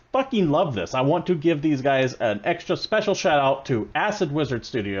 I fucking love this. I want to give these guys an extra special shout out to Acid Wizard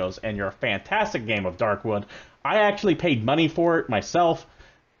Studios and your fantastic game of Darkwood. I actually paid money for it myself.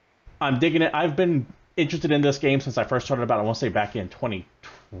 I'm digging it. I've been interested in this game since I first started about, I want to say back in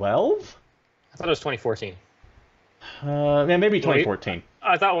 2012? I thought it was 2014. Yeah, maybe 2014.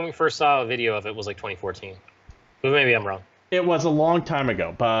 I thought when we first saw a video of it was like 2014. But maybe I'm wrong. It was a long time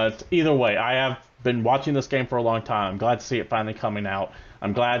ago, but either way, I have been watching this game for a long time. I'm glad to see it finally coming out.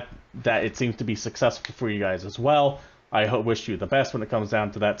 I'm glad that it seems to be successful for you guys as well. I wish you the best when it comes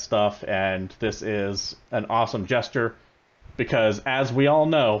down to that stuff, and this is an awesome gesture, because as we all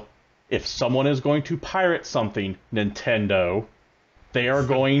know, if someone is going to pirate something, Nintendo, they are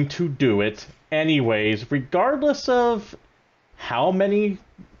going to do it anyways, regardless of how many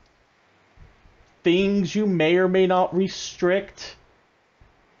things you may or may not restrict,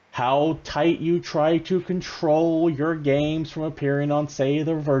 how tight you try to control your games from appearing on, say,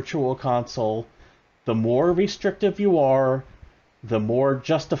 the virtual console. The more restrictive you are, the more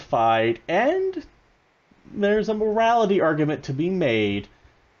justified, and there's a morality argument to be made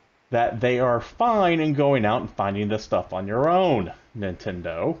that they are fine in going out and finding this stuff on your own,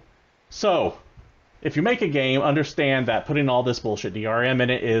 Nintendo. So, if you make a game, understand that putting all this bullshit DRM in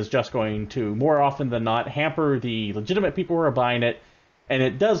it is just going to, more often than not, hamper the legitimate people who are buying it, and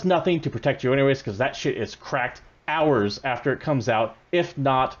it does nothing to protect you anyways, because that shit is cracked hours after it comes out, if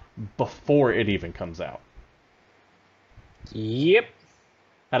not before it even comes out. Yep.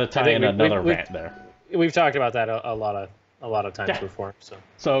 Had to tie in another rant there. We've talked about that a lot of times before.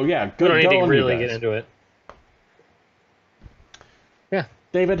 So yeah, we don't need to really get into it. Yeah,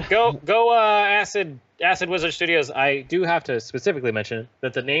 David, go Acid Wizard Studios. I do have to specifically mention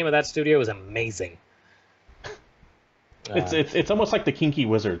that the name of that studio is amazing. It's almost like the Kinky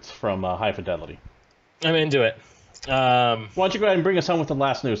Wizards from High Fidelity. I'm into it. Why don't you go ahead and bring us home with the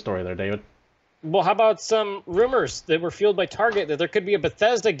last news story there, David? Well, how about some rumors that were fueled by Target that there could be a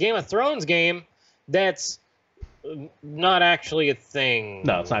Bethesda Game of Thrones game that's not actually a thing.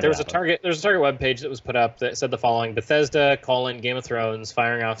 No, it's not. There's a Target webpage that was put up that said the following: Bethesda: Game of Thrones,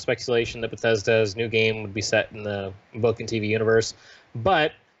 firing off speculation that Bethesda's new game would be set in the book and TV universe.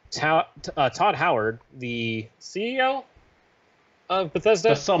 But Todd Howard, the CEO of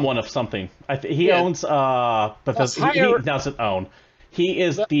Bethesda, someone of something. He owns Bethesda. He doesn't own. He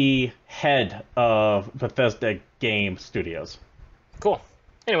is the head of Bethesda Game Studios. Cool.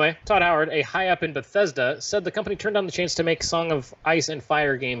 Anyway, Todd Howard, a high-up in Bethesda, said the company turned down the chance to make Song of Ice and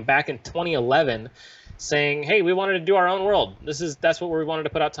Fire game back in 2011, saying, "Hey, we wanted to do our own world. That's what we wanted to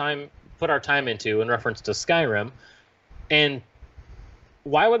put our time into," in reference to Skyrim. And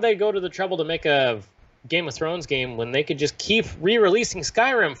why would they go to the trouble to make a Game of Thrones game when they could just keep re-releasing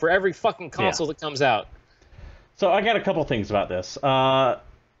Skyrim for every fucking console that comes out? So I got a couple things about this.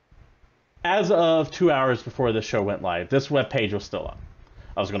 As of 2 hours before this show went live, this webpage was still up.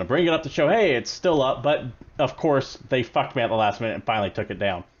 I was going to bring it up to show, hey, it's still up, but of course they fucked me at the last minute and finally took it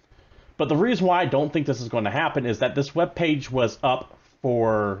down. But the reason why I don't think this is going to happen is that this webpage was up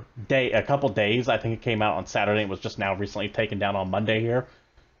for a couple days. I think it came out on Saturday. It was just now recently taken down on Monday here.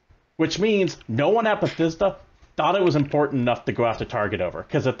 Which means no one at Bethesda thought it was important enough to go after Target over.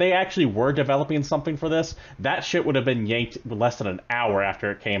 Because if they actually were developing something for this, that shit would have been yanked less than an hour after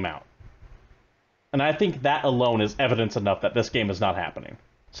it came out. And I think that alone is evidence enough that this game is not happening.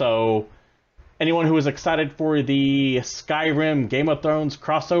 So, anyone who is excited for the Skyrim Game of Thrones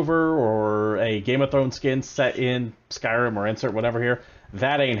crossover or a Game of Thrones skin set in Skyrim or insert whatever here,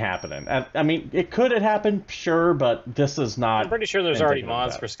 that ain't happening. I mean, it could have happened, sure, but this is not... I'm pretty sure there's already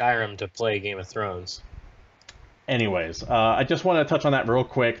mods for Skyrim to play Game of Thrones. Anyways, I just want to touch on that real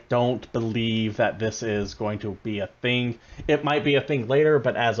quick. Don't believe that this is going to be a thing. It might be a thing later,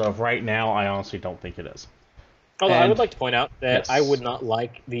 but as of right now, I honestly don't think it is. Although I would like to point out that I would not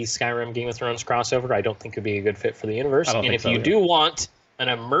like the Skyrim Game of Thrones crossover. I don't think it would be a good fit for the universe. And if you do want an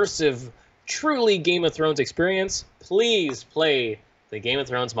immersive, truly Game of Thrones experience, please play the Game of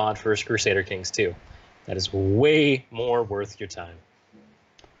Thrones mod for Crusader Kings 2. That is way more worth your time.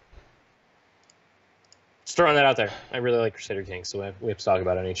 Just throwing that out there. I really like Crusader Kings, so we have to talk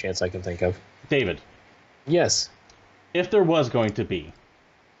about any chance I can think of. David. Yes. If there was going to be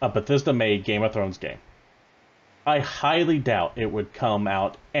a Bethesda-made Game of Thrones game, I highly doubt it would come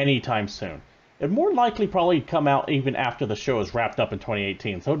out anytime soon. It'd more likely probably come out even after the show is wrapped up in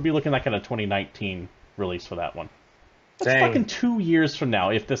 2018, so it would be looking like at a 2019 release for that one. That's fucking 2 years from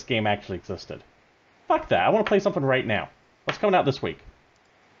now if this game actually existed. Fuck that. I want to play something right now. What's coming out this week?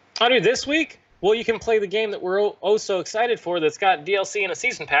 Oh, dude, this week? Well, you can play the game that we're oh so excited for that's got DLC and a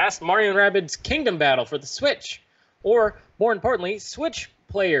season pass, Mario & Rabbids Kingdom Battle for the Switch. Or, more importantly, Switch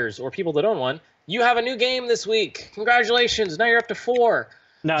players or people that own one, you have a new game this week. Congratulations, now you're up to 4.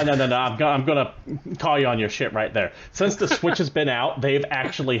 No. I'm going to call you on your shit right there. Since the Switch has been out, they've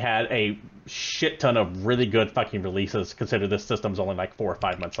actually had a shit ton of really good fucking releases, consider this system's only like 4 or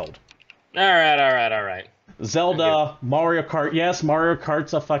 5 months old. All right. Zelda, Mario Kart. Yes, Mario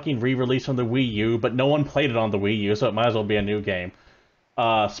Kart's a fucking re-release on the Wii U, but no one played it on the Wii U, so it might as well be a new game.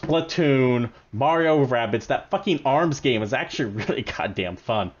 Splatoon, Mario Rabbids. That fucking ARMS game is actually really goddamn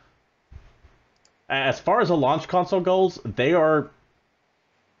fun. As far as a launch console goes, the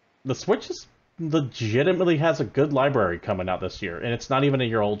Switch legitimately has a good library coming out this year, and it's not even a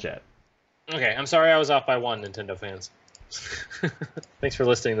year old yet. Okay, I'm sorry I was off by 1, Nintendo fans. Thanks for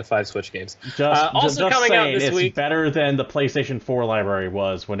listing the 5 Switch games. Also coming out this week, it's better than the PlayStation 4 library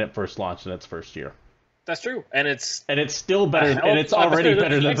was when it first launched in its first year. That's true, and it's still better, and it's already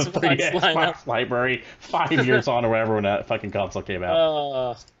better than the Xbox library 5 years on or whatever when that fucking console came out.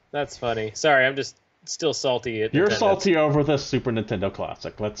 Oh, that's funny. Sorry, I'm just still salty at You're Nintendo. salty over the Super Nintendo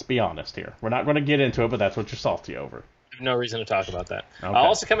Classic. Let's be honest here. We're not going to get into it, but that's what you're salty over. No reason to talk about that. Okay.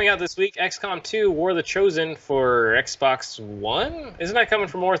 Also coming out this week, XCOM 2 War of the Chosen for Xbox One. Isn't that coming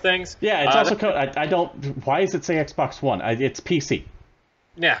for more things? Yeah, it's also I don't. Why does it say Xbox One? It's PC.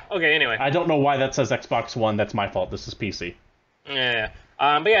 Yeah. Okay. Anyway, I don't know why that says Xbox One. That's my fault. This is PC. Yeah.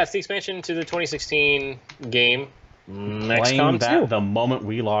 But yeah, it's the expansion to the 2016 game XCOM 2. That the moment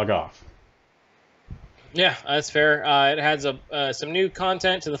we log off. Yeah, that's fair. It has some new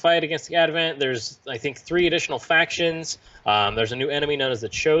content to the fight against the Advent. There's, I think, 3 additional factions. There's a new enemy known as the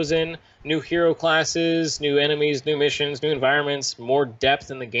Chosen, new hero classes, new enemies, new missions, new environments, more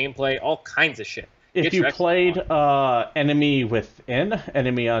depth in the gameplay, all kinds of shit. If you played Enemy Within,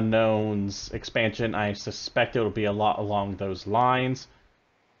 Enemy Unknown's expansion, I suspect it'll be a lot along those lines.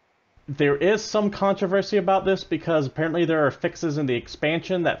 There is some controversy about this because apparently there are fixes in the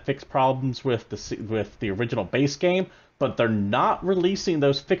expansion that fix problems with the original base game, but they're not releasing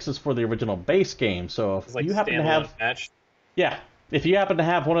those fixes for the original base game. So if you happen to have, if you happen to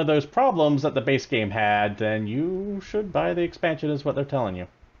have one of those problems that the base game had, then you should buy the expansion, is what they're telling you.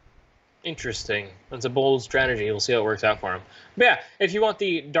 Interesting. That's a bold strategy. We'll see how it works out for him. But yeah, if you want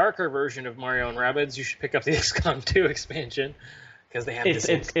the darker version of Mario and Rabbids, you should pick up the XCOM 2 expansion. Because they have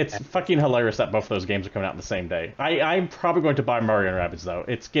it's fucking hilarious that both of those games are coming out on the same day. I'm probably going to buy Mario and Rabbids, though.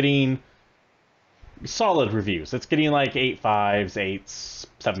 It's getting solid reviews. It's getting like 8.5s, 8s,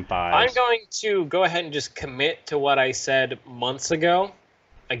 7.5s. I'm going to go ahead and just commit to what I said months ago.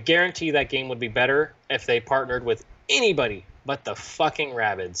 I guarantee that game would be better if they partnered with anybody but the fucking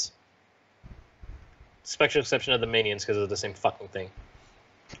Rabbids. Special exception of the Minions because they're the same fucking thing.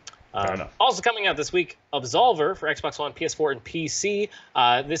 Also coming out this week, Absolver for Xbox One, PS4, and PC.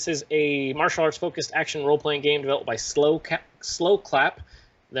 This is a martial arts-focused action role-playing game developed by Slow Clap.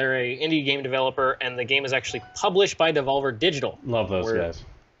 They're a indie game developer, and the game is actually published by Devolver Digital. Love those guys.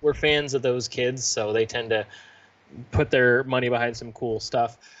 We're fans of those kids, so they tend to put their money behind some cool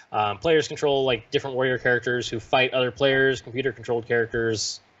stuff. Players control like different warrior characters who fight other players, computer-controlled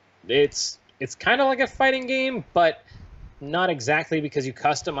characters. It's kind of like a fighting game, but not exactly, because you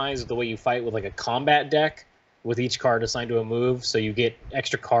customize the way you fight with like a combat deck with each card assigned to a move, so you get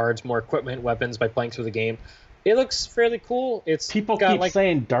extra cards, more equipment, weapons by playing through the game. It looks fairly cool. People keep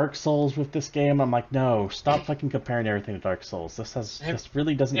saying Dark Souls with this game. I'm like, no, stop fucking comparing everything to Dark Souls. This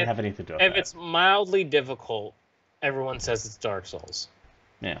really doesn't have anything to do with If it's mildly difficult, everyone says it's Dark Souls.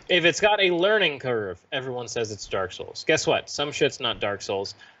 Yeah. If it's got a learning curve, everyone says it's Dark Souls. Guess what? Some shit's not Dark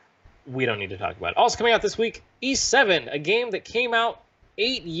Souls. We don't need to talk about it. Also coming out this week, E7, a game that came out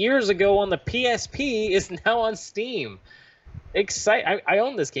 8 years ago on the PSP, is now on Steam. I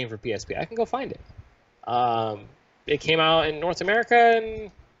own this game for PSP. I can go find it. It came out in North America,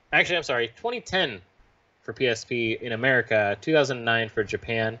 and actually, I'm sorry, 2010 for PSP in America, 2009 for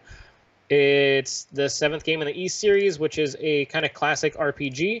Japan. It's the 7th game in the E series, which is a kind of classic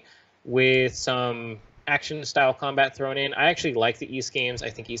RPG with some action-style combat thrown in. I actually like the East games. I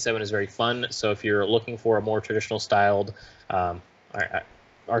think E7 is very fun, so if you're looking for a more traditional-styled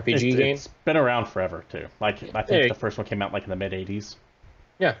RPG game... It's been around forever, too. I think the first one came out like in the mid-'80s.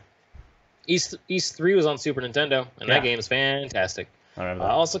 Yeah. East 3 was on Super Nintendo, and that game is fantastic.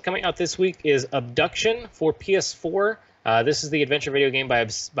 Also coming out this week is Abduction for PS4. This is the adventure video game by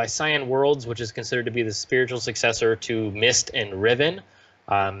Cyan Worlds, which is considered to be the spiritual successor to Myst and Riven.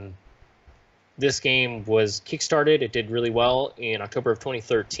 This game was kickstarted. It did really well in October of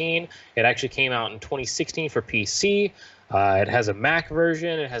 2013. It actually came out in 2016 for PC. It has a Mac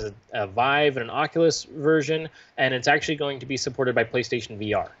version. It has a Vive and an Oculus version. And it's actually going to be supported by PlayStation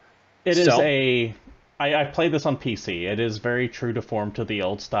VR. I played this on PC. It is very true to form to the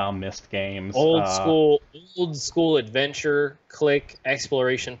old-style Myst games. Old school adventure, click,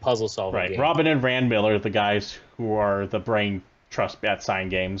 exploration, puzzle-solving game. Robin and Rand Miller, the guys who are the brain trust at Cyan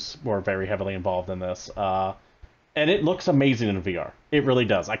Games, were very heavily involved in this. And it looks amazing in VR. It really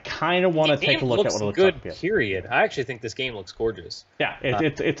does. I kind of want to take a look at what it looks like. Good, period. I actually think this game looks gorgeous. Yeah,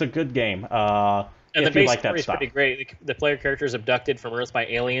 it's a good game. And the base story is pretty great. The player character is abducted from Earth by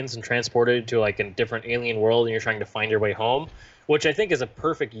aliens and transported to like a different alien world, and you're trying to find your way home, which I think is a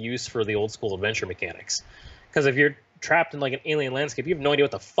perfect use for the old school adventure mechanics. Because if you're trapped in like an alien landscape, you have no idea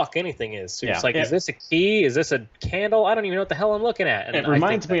what the fuck anything is. So you're just like, is this a key? Is this a candle? I don't even know what the hell I'm looking at. And it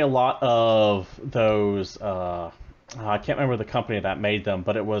reminds me a lot of those... I can't remember the company that made them,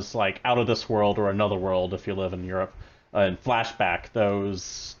 but it was like Out of This World or Another World if you live in Europe. And Flashback,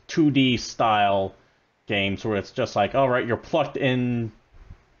 those 2D style games where it's just like, all right, you're plucked in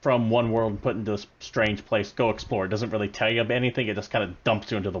from one world and put into this strange place, go explore. It doesn't really tell you anything, it just kind of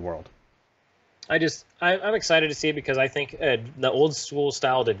dumps you into the world. I'm excited to see it because I think the old school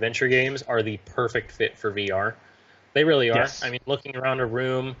styled adventure games are the perfect fit for VR. They really are. Yes. I mean, looking around a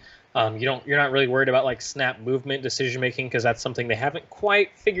room, you're not really worried about like snap movement decision making because that's something they haven't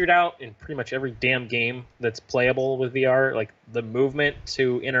quite figured out in pretty much every damn game that's playable with VR. Like the movement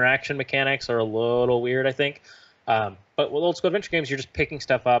to interaction mechanics are a little weird, I think. But with old school adventure games, you're just picking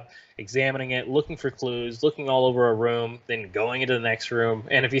stuff up, examining it, looking for clues, looking all over a room, then going into the next room.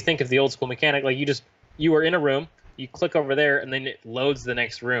 And if you think of the old school mechanic, like you were in a room, you click over there, and then it loads the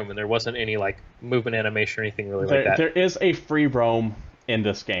next room, and there wasn't any like movement animation or anything really like that. There is a free roam in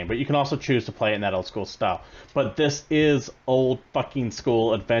this game, but you can also choose to play it in that old school style. But this is old fucking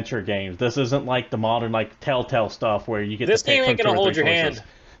school adventure games. This isn't like the modern like Telltale stuff where you get This to pick game ain't from gonna two or hold three your choices. hand.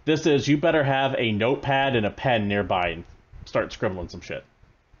 This is, you better have a notepad and a pen nearby and start scribbling some shit.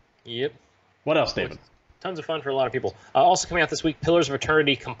 Yep. What else, David? Tons of fun for a lot of people. Also coming out this week, Pillars of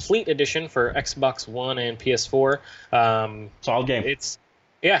Eternity Complete Edition for Xbox One and PS4. Solid game.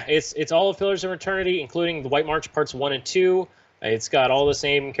 It's all of Pillars of Eternity, including the White March Parts 1 and 2. It's got all the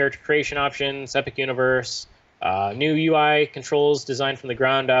same character creation options, Epic Universe, new UI controls designed from the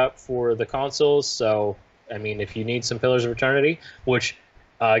ground up for the consoles. So, I mean, if you need some Pillars of Eternity, which,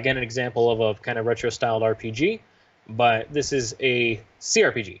 again, an example of a kind of retro-styled RPG, but this is a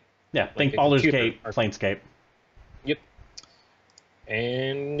CRPG. Yeah, think Baldur's Gate, Planescape. Yep.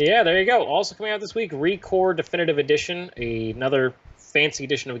 And yeah, there you go. Also coming out this week, Recore Definitive Edition, another fancy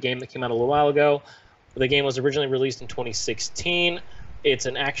edition of a game that came out a little while ago. The game was originally released in 2016. It's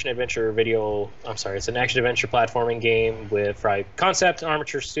an action-adventure it's an action-adventure platforming game with Concept and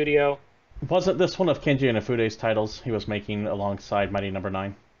Armature Studio. Wasn't this one of Kenji Inafude's titles he was making alongside Mighty Number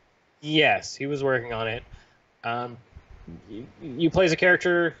 9? Yes, he was working on it. You play as a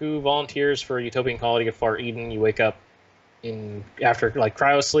character who volunteers for a utopian colony of Far Eden. You wake up after like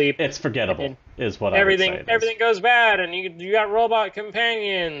cryo sleep. It's forgettable, is what everything. I would say. Everything goes bad, and you got robot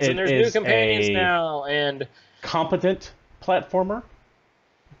companions, and there's new companions now, and competent platformer,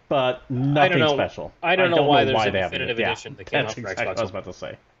 but nothing special. I don't know why there's a definitive edition that came out for Xbox. Exactly what I was about to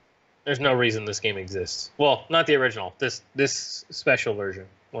say. There's no reason this game exists. Well, not the original. This special version,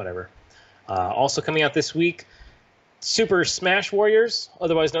 whatever. Also coming out this week, Super Smash Warriors,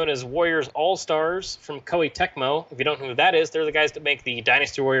 otherwise known as Warriors All-Stars from Koei Tecmo. If you don't know who that is, they're the guys that make the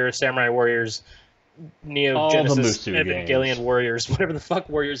Dynasty Warriors, Samurai Warriors, Neo Genesis, Evangelion Warriors, whatever the fuck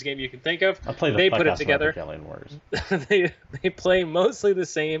Warriors game you can think of. They put it together. Warriors. they play mostly the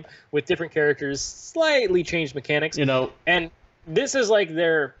same with different characters, slightly changed mechanics. And this is like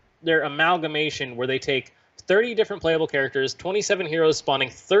their amalgamation where they take 30 different playable characters, 27 heroes spawning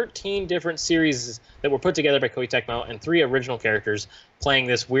 13 different series that were put together by Koei Tecmo, and 3 original characters playing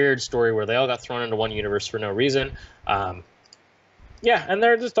this weird story where they all got thrown into one universe for no reason. Yeah, and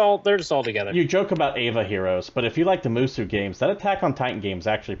they're just all together. You joke about Ava heroes, but if you like the Musu games, that Attack on Titan game is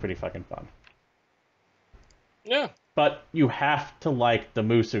actually pretty fucking fun. Yeah. But you have to like the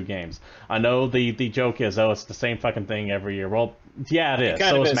Musu games. I know the joke is, it's the same fucking thing every year. Well, yeah, it is.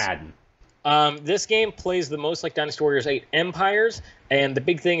 So is Madden. This game plays the most like Dynasty Warriors 8 Empires, and the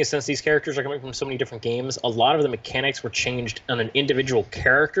big thing is since these characters are coming from so many different games, a lot of the mechanics were changed on an individual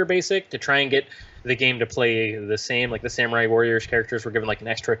character basic to try and get the game to play the same. Like the Samurai Warriors characters were given like an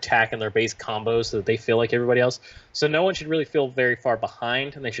extra attack in their base combos so that they feel like everybody else. So no one should really feel very far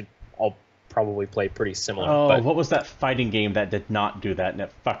behind, and they should all probably play pretty similar. What was that fighting game that did not do that and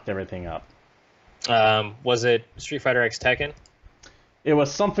it fucked everything up? Was it Street Fighter X Tekken? It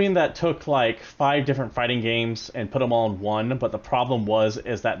was something that took like 5 different fighting games and put them all in one, but the problem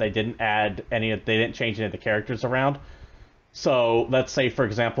is that they didn't change any of the characters around. So let's say, for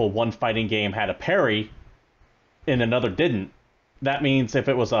example, one fighting game had a parry and another didn't. That means if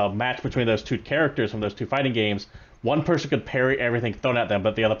it was a match between those 2 characters from those 2 fighting games, one person could parry everything thrown at them,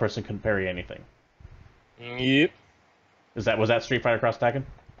 but the other person couldn't parry anything. Yep. Was that Street Fighter Cross Tekken?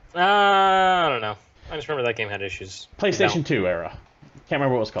 I don't know. I just remember that game had issues. PlayStation 2 era. Can't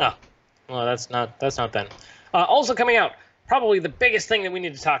remember what it was called. Oh, well, that's not then. Also coming out, probably the biggest thing that we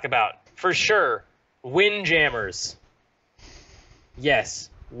need to talk about, for sure, Windjammers. Yes,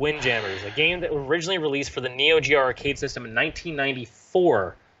 Windjammers, a game that was originally released for the Neo Geo arcade system in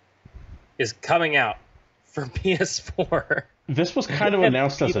 1994, is coming out for PS4. This was kind of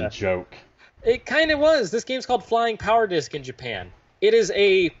announced as a joke. It kind of was. This game's called Flying Power Disc in Japan. It is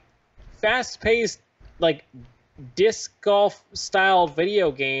a fast-paced, like, disc golf style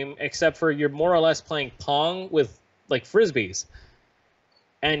video game, except for you're more or less playing Pong with like frisbees,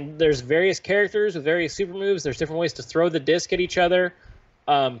 and there's various characters with various super moves. There's different ways to throw the disc at each other.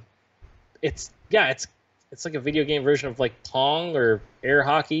 It's like a video game version of like Pong or air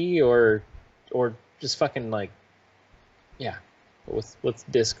hockey or just fucking like with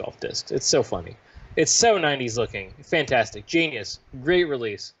disc golf discs. It's so funny. It's so 90s looking. Fantastic. Genius. Great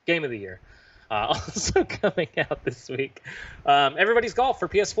release. Game of the year. Also coming out this week, Everybody's Golf for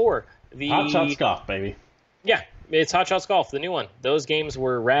PS4. Hot Shots Golf, baby. Yeah, it's Hot Shots Golf, the new one. Those games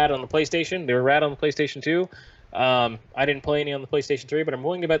were rad on the PlayStation. They were rad on the PlayStation 2. I didn't play any on the PlayStation 3, but I'm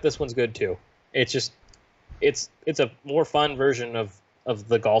willing to bet this one's good too. It's just, it's a more fun version of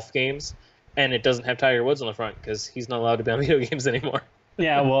the golf games, and it doesn't have Tiger Woods on the front because he's not allowed to be on video games anymore.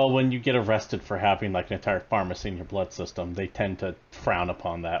 Yeah, well, when you get arrested for having like an entire pharmacy in your blood system, they tend to frown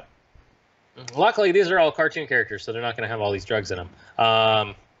upon that. Luckily, these are all cartoon characters, so they're not going to have all these drugs in them.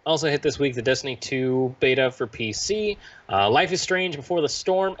 Also hit this week the Destiny 2 beta for PC. Life is Strange Before the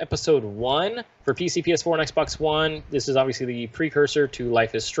Storm, Episode 1 for PC, PS4, and Xbox One. This is obviously the precursor to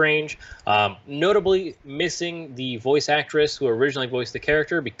Life is Strange. Notably missing the voice actress who originally voiced the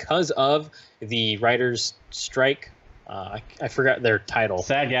character because of the writer's strike. I forgot their title.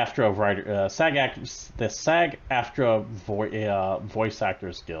 SAG-AFTRA writer, the SAG-AFTRA Voice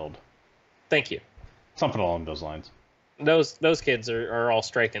Actors Guild. Thank you. Something along those lines. Those kids are all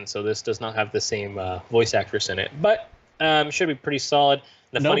striking, so this does not have the same voice actress in it, but should be pretty solid.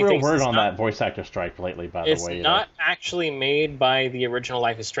 No real word on that voice actor strike lately, by the way. It's not actually made by the original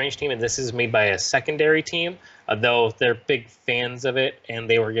Life is Strange team, and this is made by a secondary team, though they're big fans of it, and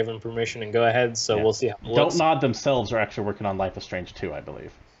they were given permission and go ahead, so we'll see how it looks. Don't Nod themselves are actually working on Life is Strange 2, I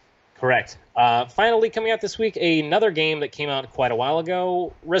believe. Correct. Finally, coming out this week, another game that came out quite a while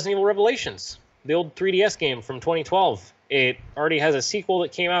ago, Resident Evil Revelations, the old 3DS game from 2012. It already has a sequel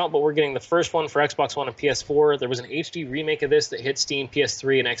that came out, but we're getting the first one for Xbox One and PS4. There was an HD remake of this that hit Steam,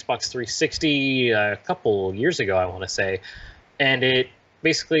 PS3, and Xbox 360 a couple years ago, I want to say. And it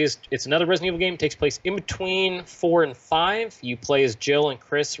basically it's another Resident Evil game. It takes place in between 4 and 5. You play as Jill and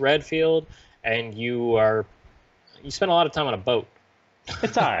Chris Redfield, and you spend a lot of time on a boat.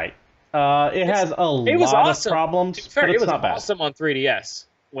 It's all right. It has a lot of problems, but it's not bad. It was awesome on 3DS.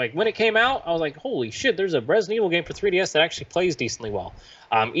 Like, when it came out, I was like, holy shit, there's a Resident Evil game for 3DS that actually plays decently well.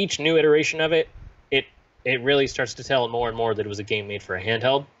 Each new iteration of it really starts to tell more and more that it was a game made for a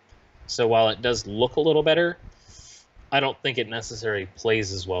handheld. So while it does look a little better, I don't think it necessarily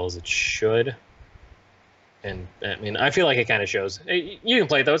plays as well as it should. And, I mean, I feel like it kind of shows. You can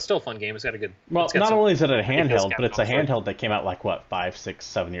play it, though. It's still a fun game. It's got a good... Well, not only is it a handheld, but it's a handheld that came out, like, what, 5, 6,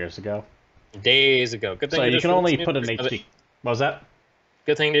 7 years ago? Days ago. Good thing so you can only put an HD... What was that?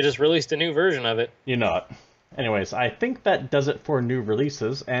 Good thing they just released a new version of it. You know it. Anyways, I think that does it for new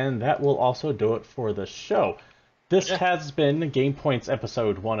releases, and that will also do it for the show. This has been GamePoints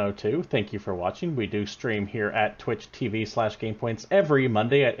episode 102. Thank you for watching. We do stream here at Twitch TV/GamePoints every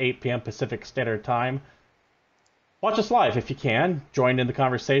Monday at 8 p.m. Pacific Standard Time. Watch us live if you can. Join in the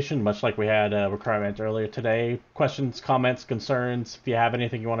conversation, much like we had a requirement earlier today. Questions, comments, concerns. If you have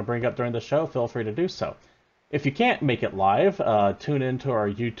anything you want to bring up during the show, feel free to do so. If you can't make it live, tune into our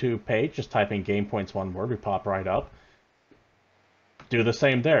YouTube page. Just type in GamePoints one word. We pop right up. Do the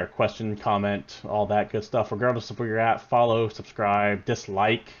same there. Question, comment, all that good stuff. Regardless of where you're at, follow, subscribe,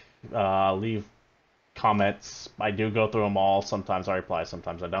 dislike, leave comments. I do go through them all. Sometimes I reply,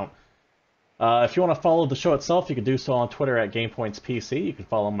 sometimes I don't. If you want to follow the show itself, you can do so on Twitter at GamePoints PC. You can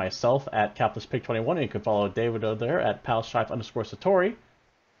follow myself at CapitalistPig21, and you can follow David over there at palstrife_Satori.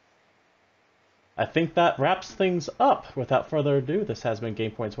 I think that wraps things up. Without further ado, this has been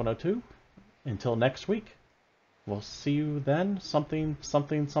GamePoints 102. Until next week, we'll see you then. Something.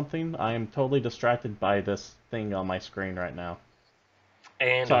 I am totally distracted by this thing on my screen right now.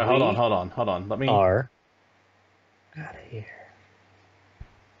 And sorry, hold on. Let me... are out of here.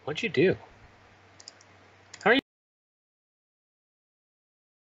 What'd you do?